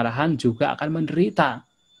oleh kemarahan juga akan menderita.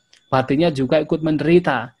 Batinnya juga ikut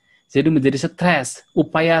menderita. Jadi menjadi stres,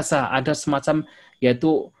 upayasa, ada semacam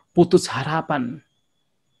yaitu putus harapan.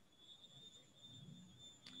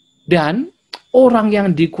 Dan orang yang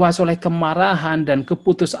dikuasai oleh kemarahan dan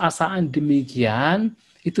keputusasaan demikian,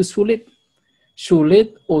 itu sulit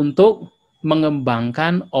untuk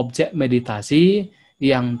mengembangkan objek meditasi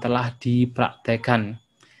yang telah dipraktekkan.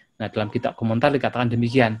 Nah, dalam kitab komentar dikatakan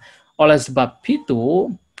demikian. Oleh sebab itu,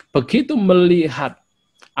 begitu melihat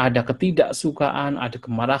ada ketidaksukaan, ada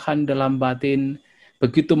kemarahan dalam batin,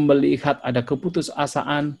 begitu melihat ada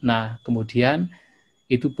keputusasaan, nah kemudian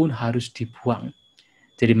itu pun harus dibuang.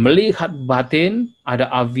 Jadi melihat batin, ada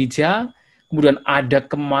avijja, kemudian ada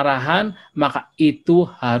kemarahan, maka itu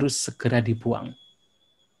harus segera dibuang.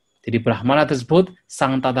 Jadi Brahmana tersebut,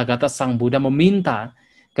 Sang Tathagata, Sang Buddha meminta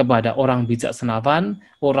kepada orang bijaksanawan,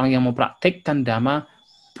 orang yang mempraktikkan Dhamma,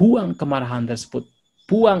 buang kemarahan tersebut,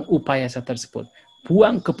 buang upayasa tersebut,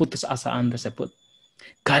 buang keputusasaan tersebut.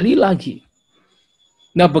 Gali lagi.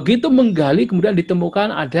 Nah, begitu menggali, kemudian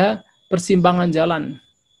ditemukan ada persimpangan jalan.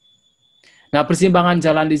 Nah, persimpangan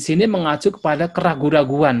jalan di sini mengacu kepada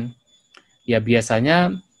keraguan-raguan. Ya,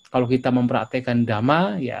 biasanya kalau kita mempraktikkan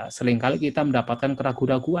Dhamma, ya seringkali kita mendapatkan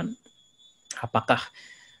keraguan-raguan. Apakah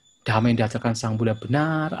Dhamma yang diajarkan Sang Buddha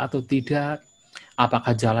benar atau tidak?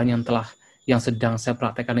 Apakah jalan yang sedang saya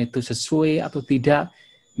praktekkan itu sesuai atau tidak?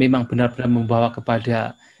 Memang benar-benar membawa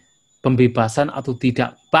kepada pembebasan atau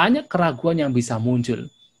tidak? Banyak keraguan yang bisa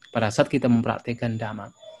muncul pada saat kita mempraktikkan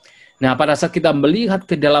Dhamma. Nah, pada saat kita melihat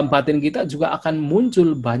ke dalam batin kita juga akan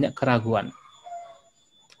muncul banyak keraguan.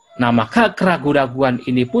 Nah, maka keraguan-raguan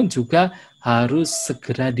ini pun juga harus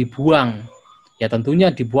segera dibuang. Ya, tentunya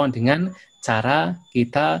dibuang dengan cara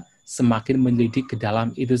kita semakin menyelidik ke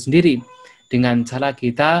dalam itu sendiri. Dengan cara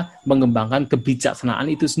kita mengembangkan kebijaksanaan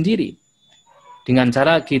itu sendiri. Dengan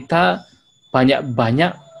cara kita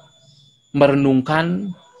banyak-banyak merenungkan,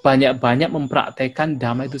 banyak-banyak mempraktekkan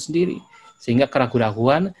Dhamma itu sendiri. Sehingga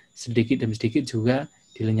keraguan-raguan sedikit demi sedikit juga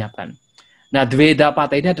dilenyapkan. Nah, dveda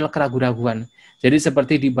pata ini adalah keraguan-raguan. Jadi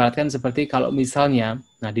seperti diibaratkan seperti kalau misalnya,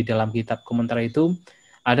 nah di dalam kitab komentar itu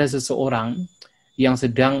ada seseorang yang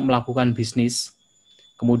sedang melakukan bisnis,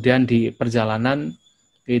 kemudian di perjalanan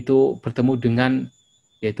itu bertemu dengan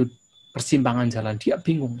yaitu persimpangan jalan, dia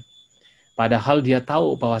bingung. Padahal dia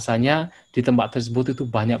tahu bahwasanya di tempat tersebut itu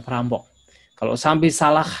banyak perampok. Kalau sampai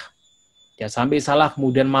salah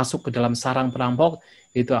kemudian masuk ke dalam sarang perampok,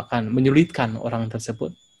 itu akan menyulitkan orang tersebut.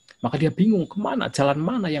 Maka dia bingung kemana, jalan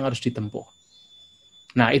mana yang harus ditempuh.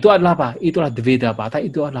 Nah, itu adalah apa? Itulah dveda pata,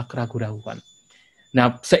 itu adalah keraguan-raguan.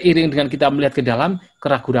 Nah, seiring dengan kita melihat ke dalam,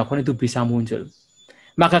 keraguan-raguan itu bisa muncul.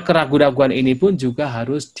 Maka keraguan-raguan ini pun juga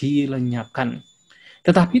harus dilenyapkan.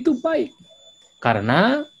 Tetapi itu baik.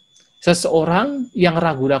 Karena seseorang yang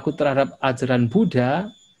ragu-ragu terhadap ajaran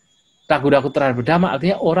Buddha, ragu-ragu terhadap Dhamma,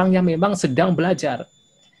 artinya orang yang memang sedang belajar.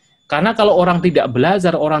 Karena kalau orang tidak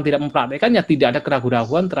belajar, orang tidak mempraktikkannya, tidak ada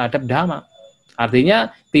keraguan-raguan terhadap Dhamma. Artinya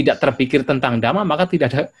tidak terpikir tentang Dhamma, maka tidak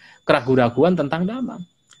ada keraguan-raguan tentang Dhamma.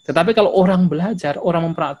 Tetapi kalau orang belajar,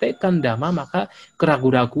 orang mempraktikkan Dhamma, maka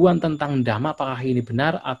keraguan-raguan tentang Dhamma, apakah ini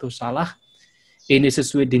benar atau salah, ini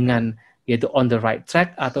sesuai dengan yaitu on the right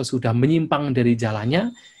track atau sudah menyimpang dari jalannya,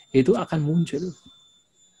 itu akan muncul.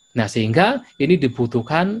 Nah, sehingga ini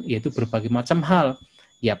dibutuhkan yaitu berbagai macam hal.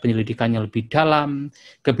 Ya, penyelidikannya lebih dalam,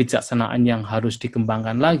 kebijaksanaan yang harus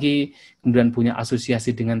dikembangkan lagi, kemudian punya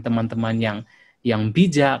asosiasi dengan teman-teman yang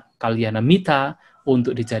bijak, kalyana mita,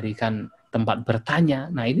 untuk dijadikan tempat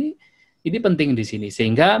bertanya. Nah, ini penting di sini.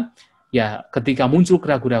 Sehingga ya ketika muncul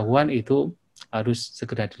keraguan-keraguan itu harus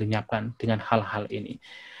segera dilenyapkan dengan hal-hal ini.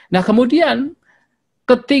 Nah kemudian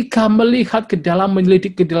ketika melihat ke dalam,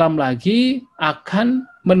 menyelidik ke dalam lagi, akan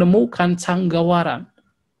menemukan sanggawara.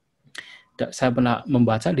 Saya pernah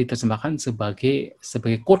membaca diterjemahkan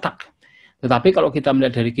sebagai kotak. Tetapi kalau kita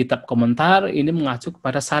melihat dari kitab komentar, ini mengacu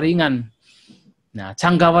kepada saringan. Nah,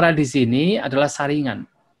 sanggawara di sini adalah saringan.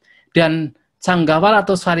 Dan sanggawara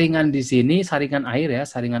atau saringan di sini, saringan air ya,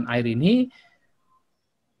 saringan air ini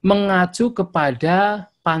mengacu kepada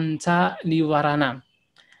panca niwarana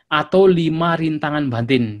atau 5 rintangan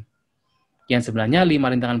batin. Yang sebenarnya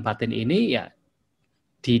 5 rintangan batin ini ya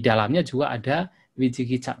di dalamnya juga ada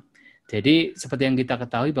wicikicca. Jadi seperti yang kita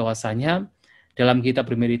ketahui bahwasanya dalam kita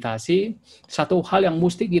bermeditasi, satu hal yang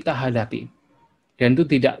mesti kita hadapi dan itu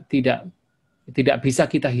tidak bisa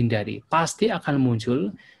kita hindari, pasti akan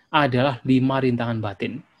muncul adalah 5 rintangan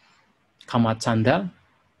batin. Kamacanda,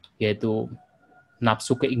 yaitu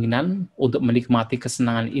nafsu keinginan untuk menikmati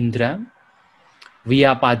kesenangan indera.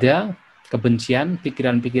 Vyapada, kebencian,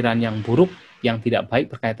 pikiran-pikiran yang buruk, yang tidak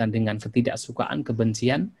baik berkaitan dengan ketidaksukaan,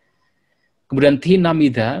 kebencian. Kemudian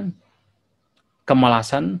tinamida,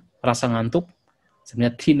 kemalasan, rasa ngantuk.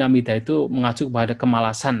 Sebenarnya tinamida itu mengacu kepada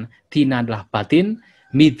kemalasan. Tina adalah batin,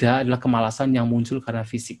 mida adalah kemalasan yang muncul karena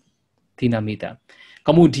fisik. Tinamida.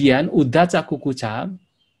 Kemudian udaca kukuca,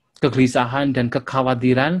 kegelisahan dan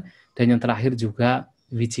kekhawatiran, dan yang terakhir juga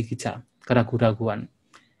wicikicca, keraguan-raguan.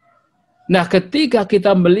 Nah, ketika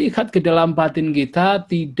kita melihat ke dalam batin kita,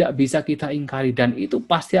 tidak bisa kita ingkari, dan itu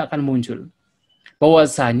pasti akan muncul.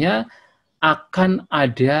 Bahwasanya akan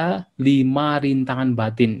ada 5 rintangan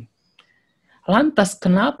batin. Lantas,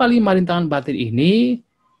 kenapa 5 rintangan batin ini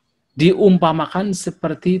diumpamakan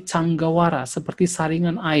seperti sanggawara, seperti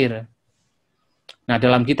saringan air? Nah,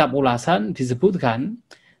 dalam kitab ulasan disebutkan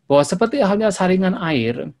bahwa seperti halnya saringan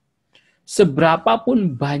air,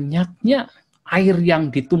 seberapapun banyaknya air yang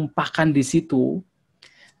ditumpahkan di situ,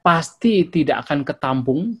 pasti tidak akan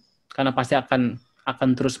ketampung, karena pasti akan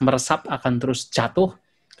terus meresap, akan terus jatuh,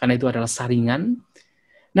 karena itu adalah saringan.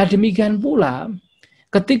 Nah demikian pula,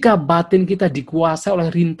 ketika batin kita dikuasai oleh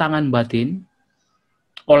rintangan batin,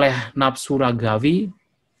 oleh nafsu ragawi,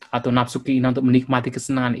 atau nafsu keinginan untuk menikmati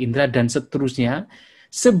kesenangan indera, dan seterusnya,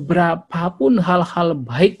 seberapapun hal-hal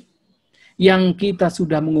baik yang kita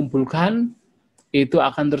sudah mengumpulkan, itu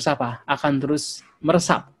akan terus apa? Akan terus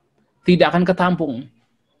meresap. Tidak akan ketampung.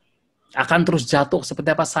 Akan terus jatuh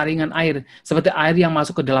seperti apa saringan air. Seperti air yang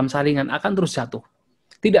masuk ke dalam saringan, akan terus jatuh.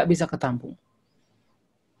 Tidak bisa ketampung.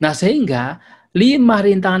 Nah sehingga 5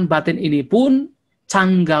 rintangan batin ini pun,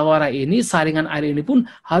 sanggawara ini, saringan air ini pun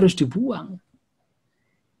harus dibuang.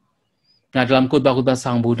 Nah dalam khotbah-khotbah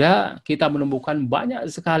Sang Buddha, kita menemukan banyak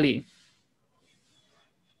sekali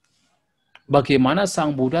bagaimana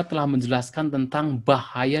Sang Buddha telah menjelaskan tentang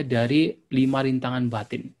bahaya dari 5 rintangan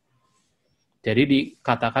batin. Jadi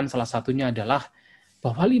dikatakan salah satunya adalah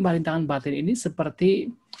bahwa 5 rintangan batin ini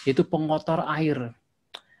seperti itu pengotor air.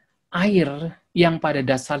 Air yang pada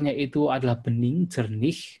dasarnya itu adalah bening,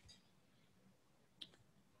 jernih,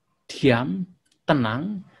 diam,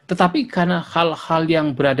 tenang. Tetapi karena hal-hal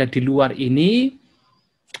yang berada di luar ini,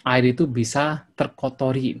 air itu bisa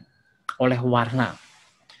terkotori oleh warna.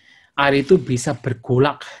 Air itu bisa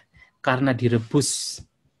bergolak karena direbus.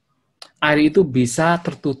 Air itu bisa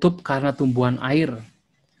tertutup karena tumbuhan air.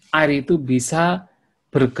 Air itu bisa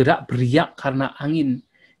bergerak beriak karena angin.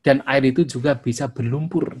 Dan air itu juga bisa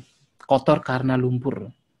berlumpur, kotor karena lumpur.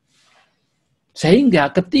 Sehingga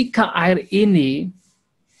ketika air ini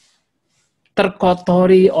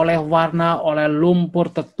terkotori oleh warna, oleh lumpur,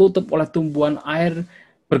 tertutup oleh tumbuhan air,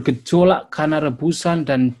 bergejolak karena rebusan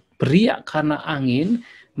dan beriak karena angin,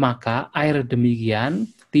 maka air demikian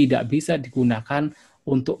tidak bisa digunakan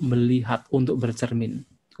untuk melihat, untuk bercermin,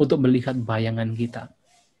 untuk melihat bayangan kita.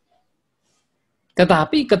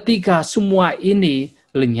 Tetapi ketika semua ini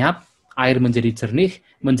lenyap, air menjadi jernih,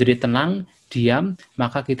 menjadi tenang, diam,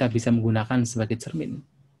 maka kita bisa menggunakan sebagai cermin.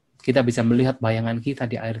 Kita bisa melihat bayangan kita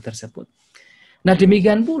di air tersebut. Nah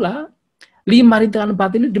demikian pula, 5 rintangan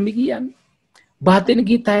batin ini demikian. Batin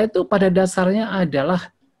kita itu pada dasarnya adalah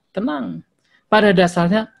tenang. Pada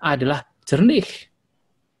dasarnya adalah jernih.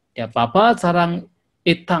 Ya, Papa sarang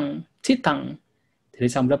itang, citang. Jadi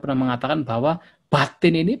Sang Buddha pernah mengatakan bahwa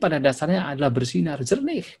batin ini pada dasarnya adalah bersinar,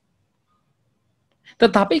 jernih.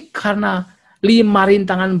 Tetapi karena 5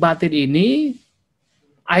 rintangan batin ini,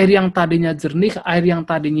 air yang tadinya jernih, air yang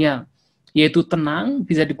tadinya yaitu tenang,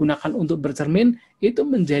 bisa digunakan untuk bercermin, itu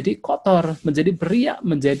menjadi kotor, menjadi beriak,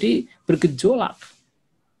 menjadi bergejolak.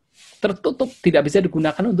 Tertutup, tidak bisa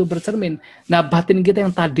digunakan untuk bercermin. Nah, batin kita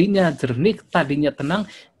yang tadinya jernih, tadinya tenang,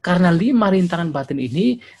 Karena 5 rintangan batin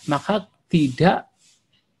ini, maka tidak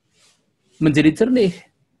menjadi jernih,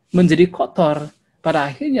 menjadi kotor. Pada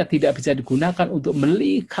akhirnya tidak bisa digunakan untuk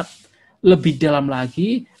melihat lebih dalam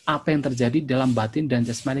lagi apa yang terjadi dalam batin dan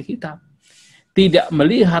jasmani kita. Tidak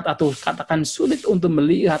melihat atau katakan sulit untuk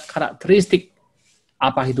melihat karakteristik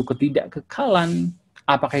apa itu ketidakkekalan,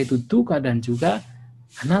 apakah itu dukkha dan juga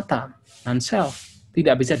anatta, non-self.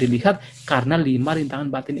 Tidak bisa dilihat karena 5 rintangan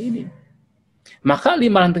batin ini. Maka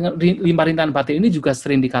 5 rintangan batin ini juga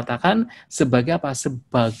sering dikatakan sebagai apa?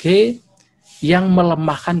 Sebagai yang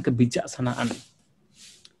melemahkan kebijaksanaan.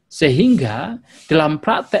 Sehingga dalam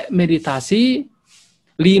praktek meditasi,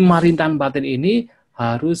 5 rintangan batin ini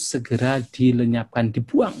harus segera dilenyapkan,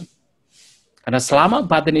 dibuang. Karena selama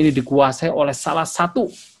batin ini dikuasai oleh salah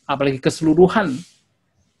satu, apalagi keseluruhan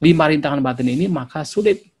 5 rintangan batin ini, maka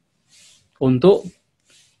sulit untuk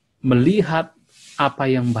melihat apa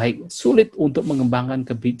yang baik, sulit untuk mengembangkan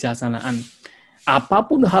kebijaksanaan.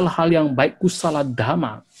 Apapun hal-hal yang baik, kusala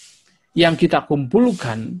dhamma, yang kita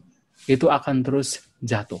kumpulkan, itu akan terus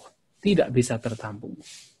jatuh, tidak bisa tertampung.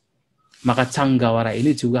 Maka canggawara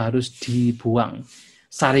ini juga harus dibuang.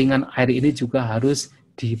 Saringan air ini juga harus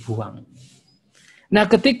dibuang. Nah,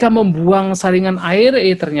 ketika membuang saringan air,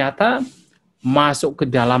 ternyata masuk ke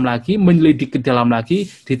dalam lagi, menyelidik ke dalam lagi,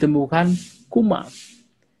 ditemukan kuma.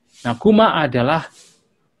 Nah, kuma adalah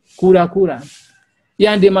kura-kura.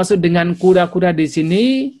 Yang dimaksud dengan kura-kura di sini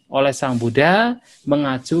oleh Sang Buddha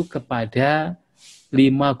mengacu kepada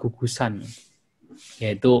 5 gugusan,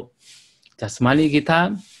 yaitu jasmani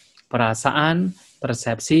kita, perasaan,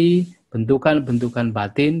 persepsi, bentukan-bentukan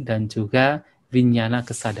batin, dan juga winyana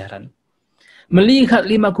kesadaran. Melihat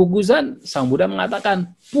 5 gugusan, Sang Buddha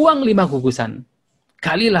mengatakan, buang 5 gugusan.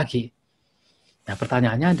 Kali lagi. Nah,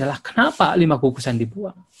 pertanyaannya adalah, kenapa 5 gugusan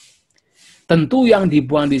dibuang? Tentu yang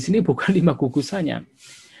dibuang di sini bukan 5 gugusannya,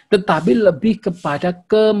 tetapi lebih kepada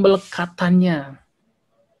kemelekatannya.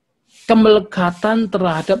 Kemelekatan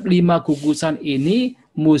terhadap 5 gugusan ini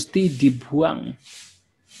mesti dibuang.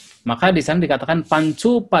 Maka di sana dikatakan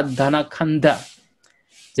pancu padana kanda.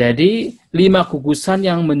 Jadi 5 gugusan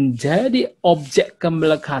yang menjadi objek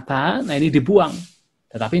kemelekatan, nah ini dibuang.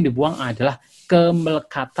 Tetapi yang dibuang adalah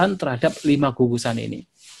kemelekatan terhadap 5 gugusan ini.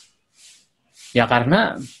 Ya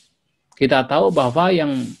karena kita tahu bahwa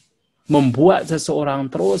yang membuat seseorang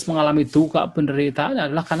terus mengalami duka penderitaan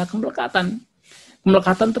adalah karena kemelekatan.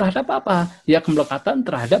 Kemelekatan terhadap apa? Ya kemelekatan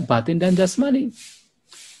terhadap batin dan jasmani.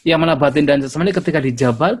 Yang mana batin dan jasmani ketika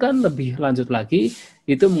dijabarkan lebih lanjut lagi,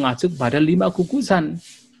 itu mengacu pada 5 gugusan.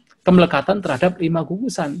 Kemelekatan terhadap 5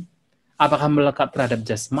 gugusan. Apakah melekat terhadap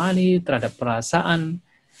jasmani, terhadap perasaan,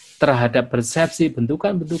 terhadap persepsi,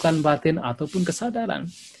 bentukan-bentukan batin, ataupun kesadaran.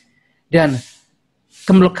 Dan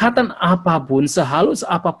kemelekatan apapun, sehalus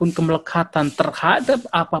apapun kemelekatan terhadap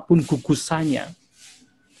apapun gugusannya,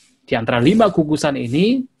 di antara 5 gugusan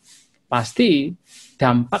ini, pasti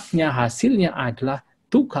dampaknya, hasilnya adalah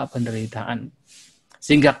dukkha penderitaan.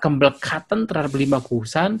 Sehingga kemelekatan terhadap 5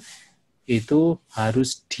 gugusan itu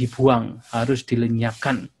harus dibuang, harus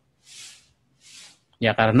dilenyapkan.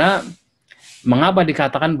 Ya karena, mengapa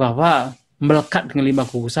dikatakan bahwa melekat dengan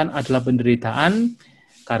 5 gugusan adalah penderitaan?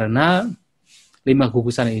 Karena 5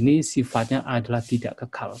 gugusan ini sifatnya adalah tidak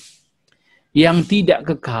kekal. Yang tidak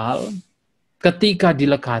kekal, ketika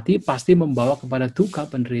dilekati pasti membawa kepada dukkha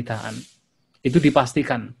penderitaan. Itu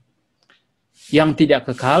dipastikan. Yang tidak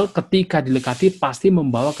kekal, ketika dilekati pasti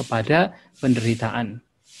membawa kepada penderitaan.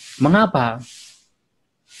 Mengapa?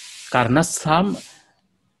 Karena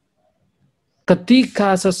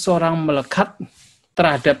ketika seseorang melekat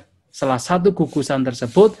terhadap salah satu gugusan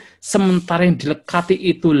tersebut, sementara yang dilekati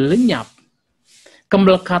itu lenyap,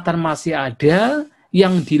 kemelekatan masih ada,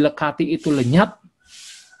 yang dilekati itu lenyap,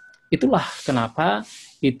 itulah kenapa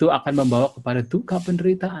itu akan membawa kepada dukkha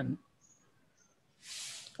penderitaan.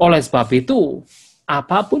 Oleh sebab itu,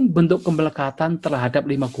 apapun bentuk kemelekatan terhadap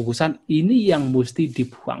 5 gugusan, ini yang mesti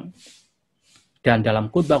dibuang. Dan dalam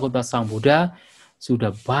khotbah-khotbah Sang Buddha, sudah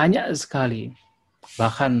banyak sekali,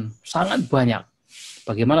 bahkan sangat banyak,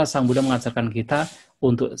 bagaimana Sang Buddha mengajarkan kita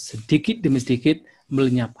untuk sedikit demi sedikit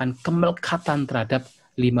melenyapkan kemelekatan terhadap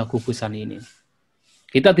 5 gugusan ini.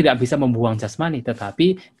 Kita tidak bisa membuang jasmani,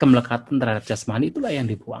 tetapi kemelekatan terhadap jasmani itulah yang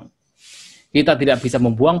dibuang. Kita tidak bisa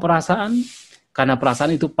membuang perasaan, karena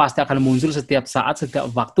perasaan itu pasti akan muncul setiap saat, setiap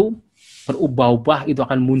waktu, berubah-ubah itu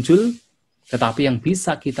akan muncul, tetapi yang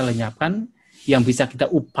bisa kita lenyapkan, yang bisa kita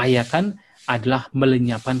upayakan adalah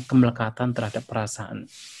melenyapkan kemelekatan terhadap perasaan.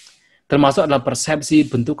 Termasuk adalah persepsi,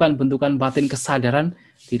 bentukan-bentukan batin kesadaran,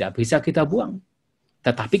 tidak bisa kita buang.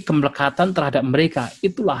 Tetapi kemelekatan terhadap mereka,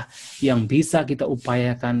 itulah yang bisa kita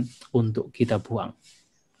upayakan untuk kita buang.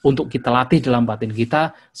 untuk kita latih dalam batin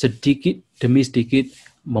kita, sedikit demi sedikit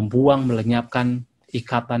membuang, melenyapkan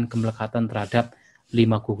ikatan, kemelekatan terhadap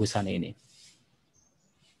 5 gugusan ini.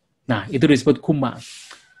 Nah, itu disebut kuma.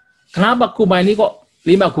 Kenapa kuma ini kok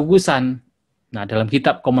 5 gugusan? Nah, dalam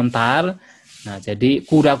kitab komentar, nah jadi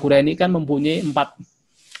kura-kura ini kan mempunyai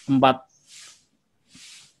 4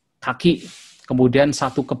 kaki, kemudian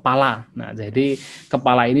 1 kepala. Nah, jadi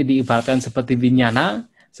kepala ini diibaratkan seperti winyana,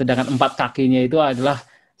 sedangkan 4 kakinya itu adalah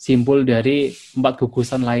simbol dari 4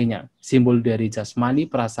 gugusan lainnya. Simbol dari jasmani,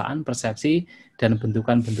 perasaan, persepsi, dan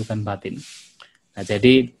bentukan-bentukan batin. Nah,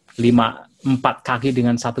 jadi 4 kaki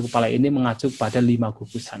dengan 1 kepala ini mengacu pada 5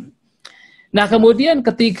 gugusan. Nah, kemudian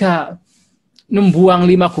ketika membuang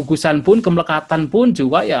 5 gugusan pun, kemelekatan pun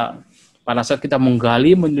juga ya, pada saat kita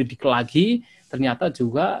menggali, menyelidik lagi, ternyata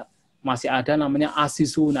juga masih ada namanya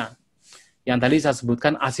asisuna. Yang tadi saya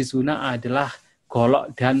sebutkan asisuna adalah golok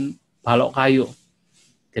dan balok kayu.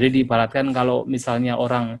 Jadi diibaratkan kalau misalnya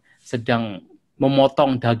orang sedang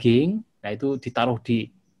memotong daging, nah itu ditaruh di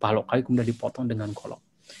balok kayu kemudian dipotong dengan golok.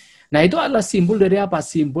 Nah, itu adalah simbol dari apa?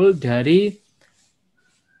 Simbol dari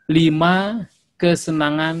 5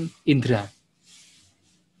 kesenangan indera.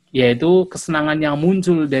 Yaitu kesenangan yang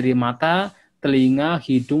muncul dari mata, telinga,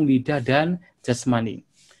 hidung, lidah, dan jasmani.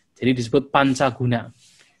 Jadi disebut pancaguna.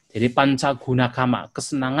 Jadi pancaguna kama,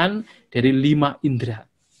 kesenangan dari 5 indera.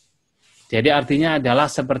 Jadi artinya adalah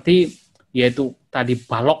seperti yaitu tadi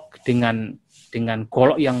balok dengan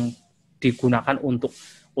golok yang digunakan untuk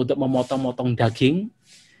memotong-motong daging.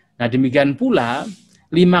 Nah, demikian pula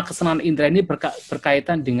 5 kesenangan indera ini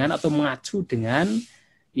berkaitan dengan atau mengacu dengan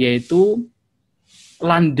yaitu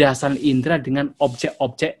landasan indera dengan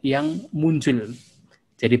objek-objek yang muncul.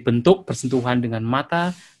 Jadi bentuk bersentuhan dengan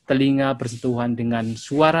mata, telinga bersentuhan dengan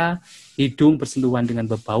suara, hidung bersentuhan dengan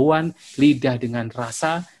bebauan, lidah dengan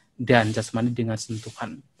rasa, dan jasmani dengan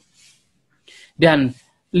sentuhan. Dan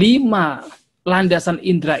 5 landasan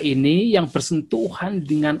indera ini yang bersentuhan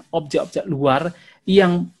dengan objek-objek luar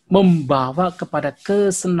yang membawa kepada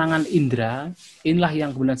kesenangan indera, inilah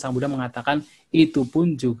yang kemudian Sang Buddha mengatakan itu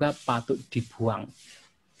pun juga patut dibuang.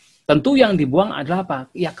 Tentu yang dibuang adalah apa?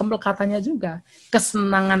 Ya kemelekatannya juga,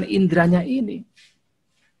 kesenangan inderanya ini.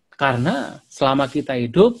 Karena selama kita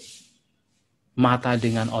hidup, mata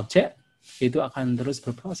dengan objek itu akan terus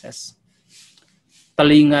berproses.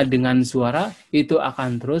 Telinga dengan suara itu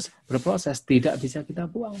akan terus berproses, tidak bisa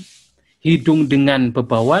kita buang. Hidung dengan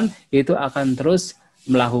bebauan itu akan terus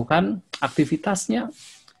melakukan aktivitasnya.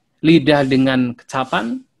 Lidah dengan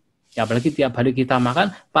kecapan, ya apalagi tiap hari kita makan,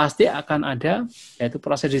 pasti akan ada yaitu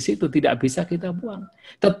proses di situ, tidak bisa kita buang.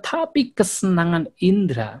 Tetapi kesenangan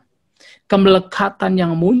indera, kemelekatan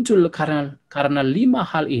yang muncul karena 5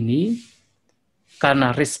 hal ini,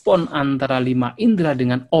 karena respon antara 5 indera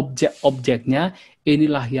dengan objek-objeknya,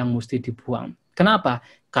 inilah yang mesti dibuang. Kenapa?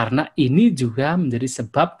 Karena ini juga menjadi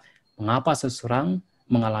sebab mengapa seseorang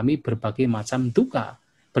mengalami berbagai macam duka,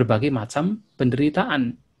 berbagai macam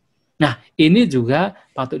penderitaan. Nah, ini juga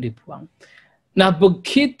patut dibuang. Nah,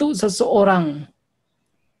 begitu seseorang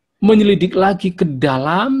menyelidik lagi ke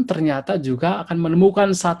dalam, ternyata juga akan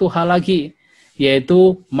menemukan satu hal lagi,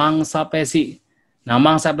 yaitu mangsa pesi. Nah,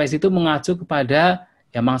 mangsa pesi itu mengacu kepada,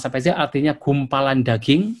 ya mangsa pesi artinya gumpalan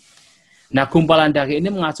daging. Nah, gumpalan daging ini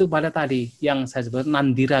mengacu pada tadi, yang saya sebut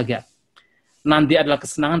nandi raga. Nandi adalah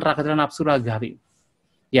kesenangan, raga adalah nafsu ragawi.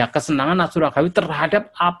 Ya, kesenangan nafsu ragawi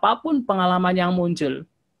terhadap apapun pengalaman yang muncul.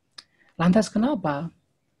 Lantas kenapa?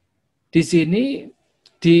 Di sini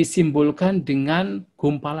disimbolkan dengan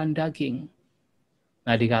gumpalan daging.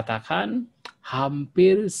 Nah, dikatakan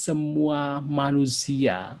hampir semua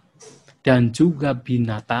manusia dan juga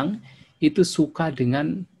binatang itu suka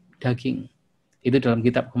dengan daging. Itu dalam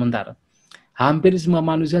kitab komentar. Hampir semua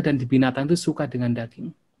manusia dan binatang itu suka dengan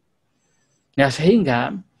daging. Nah,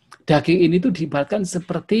 sehingga daging ini tuh diibaratkan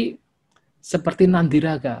seperti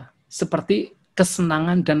nandiraga, seperti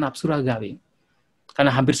kesenangan dan nafsu ragawi.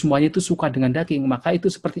 Karena hampir semuanya itu suka dengan daging, maka itu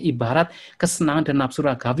seperti ibarat kesenangan dan nafsu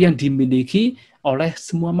ragawi yang dimiliki oleh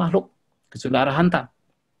semua makhluk, kecuali arahanta.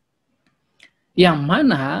 Yang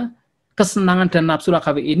mana kesenangan dan nafsu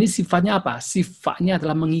ragawi ini sifatnya apa? Sifatnya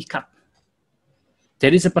adalah mengikat.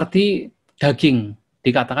 Jadi seperti daging,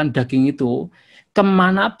 dikatakan daging itu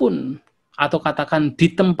kemanapun atau katakan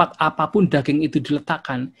di tempat apapun daging itu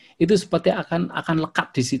diletakkan, itu seperti akan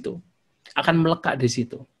lekat di situ, akan melekat di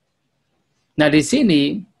situ. Nah, di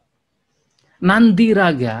sini nandi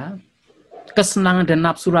raga, kesenangan dan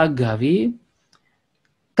nafsu ragawi,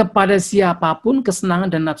 kepada siapapun kesenangan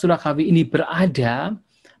dan nafsu ragawi ini berada,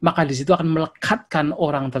 maka di situ akan melekatkan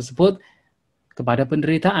orang tersebut kepada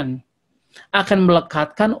penderitaan, akan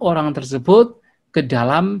melekatkan orang tersebut ke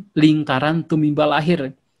dalam lingkaran tumimba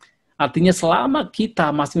lahir. Artinya selama kita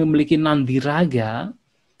masih memiliki nandiraga,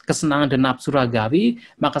 kesenangan dan nafsu ragawi,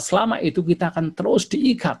 maka selama itu kita akan terus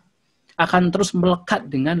diikat, akan terus melekat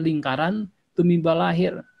dengan lingkaran tumimba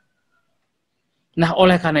lahir. Nah,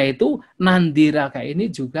 oleh karena itu, nandiraga ini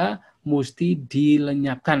juga mesti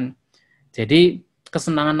dilenyapkan. Jadi,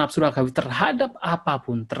 kesenangan nafsu ragawi terhadap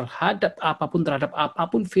apapun, terhadap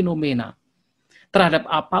apapun fenomena, terhadap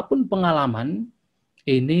apapun pengalaman,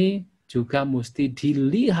 ini juga mesti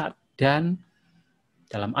dilihat. Dan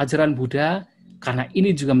dalam ajaran Buddha, karena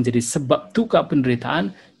ini juga menjadi sebab duka penderitaan,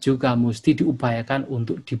 juga mesti diupayakan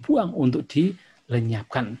untuk dibuang, untuk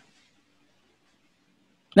dilenyapkan.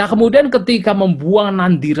 Nah, kemudian ketika membuang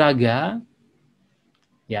nandiraga,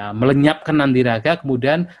 ya melenyapkan nandiraga,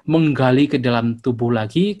 kemudian menggali ke dalam tubuh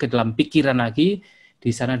lagi, ke dalam pikiran lagi, di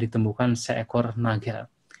sana ditemukan seekor naga.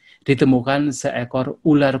 Ditemukan seekor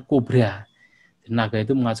ular kobra. Naga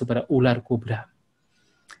itu mengacu pada ular kobra.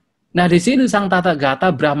 Nah, di sini sang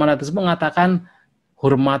Tathagata Brahmana tersebut mengatakan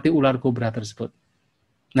hormati ular kobra tersebut.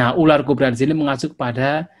 Nah, ular kobra di sini mengacu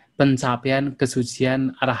kepada pencapaian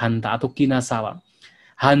kesucian arahanta atau kinasawa.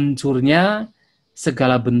 Hancurnya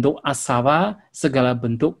segala bentuk asawa, segala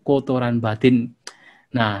bentuk kotoran batin.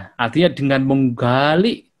 Nah, artinya dengan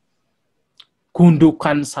menggali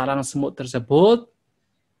gundukan sarang semut tersebut,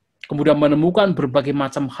 kemudian menemukan berbagai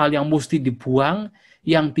macam hal yang mesti dibuang,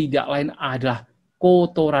 yang tidak lain adalah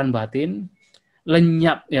kotoran batin,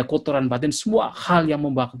 lenyap ya kotoran batin, semua hal yang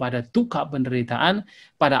membawa kepada duka penderitaan,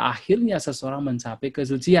 pada akhirnya seseorang mencapai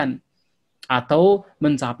kesucian atau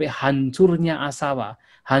mencapai hancurnya asawa,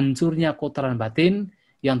 hancurnya kotoran batin,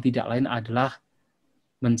 yang tidak lain adalah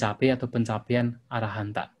mencapai atau pencapaian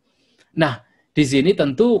arahanta. Nah, di sini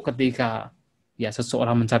tentu ketika ya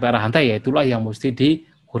seseorang mencapai arahanta, ya itulah yang mesti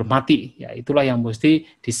dihormati, ya itulah yang mesti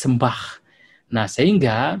disembah. Nah,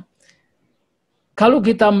 sehingga kalau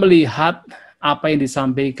kita melihat apa yang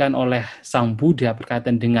disampaikan oleh Sang Buddha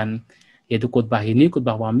berkaitan dengan yaitu khotbah ini,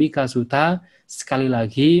 khotbah Vammika Sutta, sekali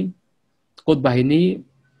lagi khotbah ini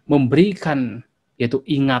memberikan yaitu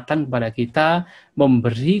ingatan kepada kita,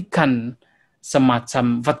 memberikan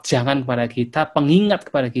semacam wejangan kepada kita, pengingat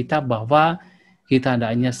kepada kita bahwa kita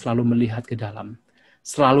hendaknya selalu melihat ke dalam,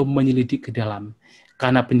 selalu menyelidik ke dalam.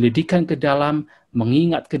 Karena penyelidikan ke dalam,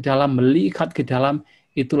 mengingat ke dalam, melihat ke dalam,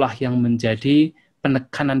 itulah yang menjadi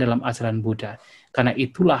penekanan dalam ajaran Buddha. Karena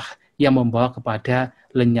itulah yang membawa kepada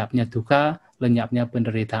lenyapnya duka, lenyapnya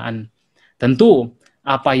penderitaan. Tentu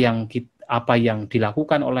apa yang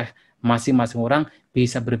dilakukan oleh masing-masing orang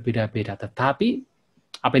bisa berbeda-beda. Tetapi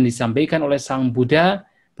apa yang disampaikan oleh Sang Buddha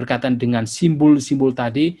berkaitan dengan simbol-simbol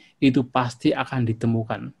tadi, itu pasti akan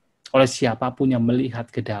ditemukan oleh siapapun yang melihat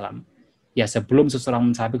ke dalam. Ya, sebelum seseorang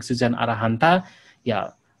mencapai kesucian arahanta,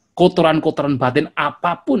 ya kotoran-kotoran batin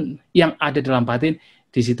apapun yang ada dalam batin,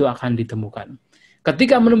 di situ akan ditemukan.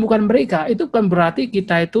 Ketika menemukan mereka, itu kan berarti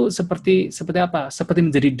kita itu seperti apa? Seperti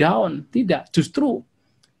menjadi daun. Tidak, justru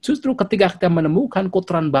ketika kita menemukan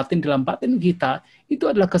kotoran batin dalam batin kita, itu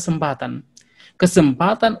adalah kesempatan.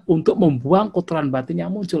 Kesempatan untuk membuang kotoran batin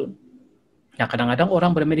yang muncul. Ya, kadang-kadang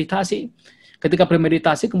orang bermeditasi. Ketika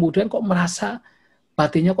bermeditasi kemudian kok merasa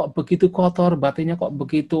batinnya kok begitu kotor, batinnya kok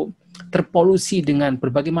begitu terpolusi dengan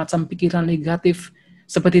berbagai macam pikiran negatif,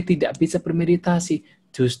 seperti tidak bisa bermeditasi.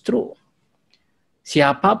 Justru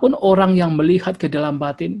siapapun orang yang melihat ke dalam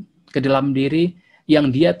batin, ke dalam diri, yang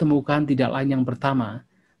dia temukan tidak lain yang pertama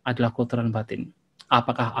adalah kotoran batin.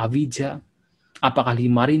 Apakah avijja, apakah 5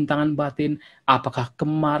 rintangan batin, apakah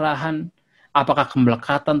kemarahan, apakah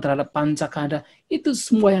kemelekatan terhadap pancakanda, itu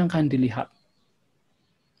semua yang akan dilihat.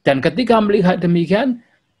 Dan ketika melihat demikian,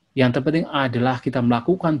 yang terpenting adalah kita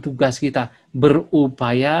melakukan tugas kita,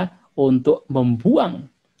 berupaya untuk membuang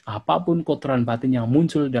apapun kotoran batin yang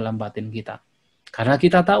muncul dalam batin kita. Karena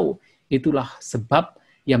kita tahu, itulah sebab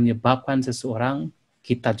yang menyebabkan seseorang,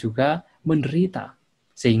 kita juga menderita.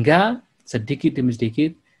 Sehingga sedikit demi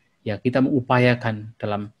sedikit, ya kita mengupayakan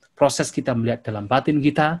dalam proses kita melihat dalam batin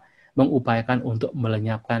kita, mengupayakan untuk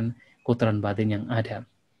melenyapkan kotoran batin yang ada.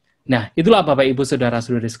 Nah, itulah Bapak Ibu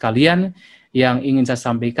Saudara-saudari sekalian yang ingin saya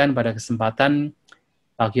sampaikan pada kesempatan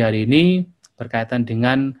pagi hari ini berkaitan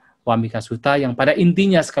dengan Vammika Sutta, yang pada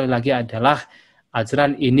intinya sekali lagi adalah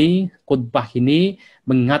ajaran ini, khotbah ini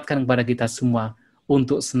mengingatkan kepada kita semua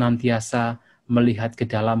untuk senantiasa melihat ke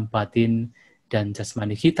dalam batin dan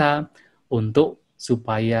jasmani kita, untuk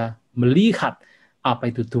supaya melihat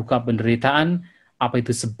apa itu duka penderitaan, apa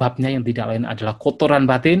itu sebabnya yang tidak lain adalah kotoran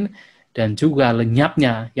batin, dan juga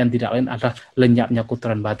lenyapnya yang tidak lain adalah lenyapnya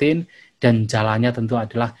kotoran batin, dan jalannya tentu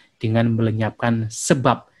adalah dengan melenyapkan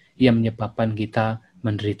sebab yang menyebabkan kita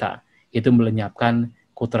menderita, itu melenyapkan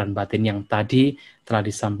kotoran batin yang tadi telah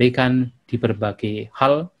disampaikan di berbagai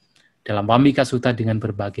hal dalam Vammika Sutta dengan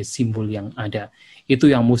berbagai simbol yang ada. Itu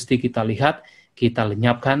yang mesti kita lihat, kita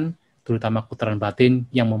lenyapkan, terutama kotoran batin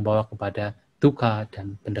yang membawa kepada duka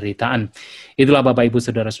dan penderitaan. Itulah Bapak Ibu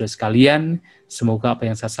Saudara-saudara sekalian, semoga apa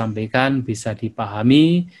yang saya sampaikan bisa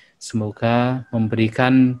dipahami, semoga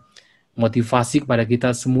memberikan motivasi kepada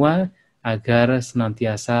kita semua agar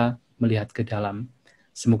senantiasa melihat ke dalam.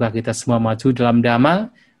 Semoga kita semua maju dalam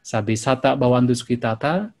dhamma, sabi sata bawantu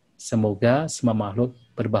sukitata, semoga semua makhluk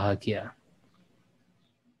berbahagia.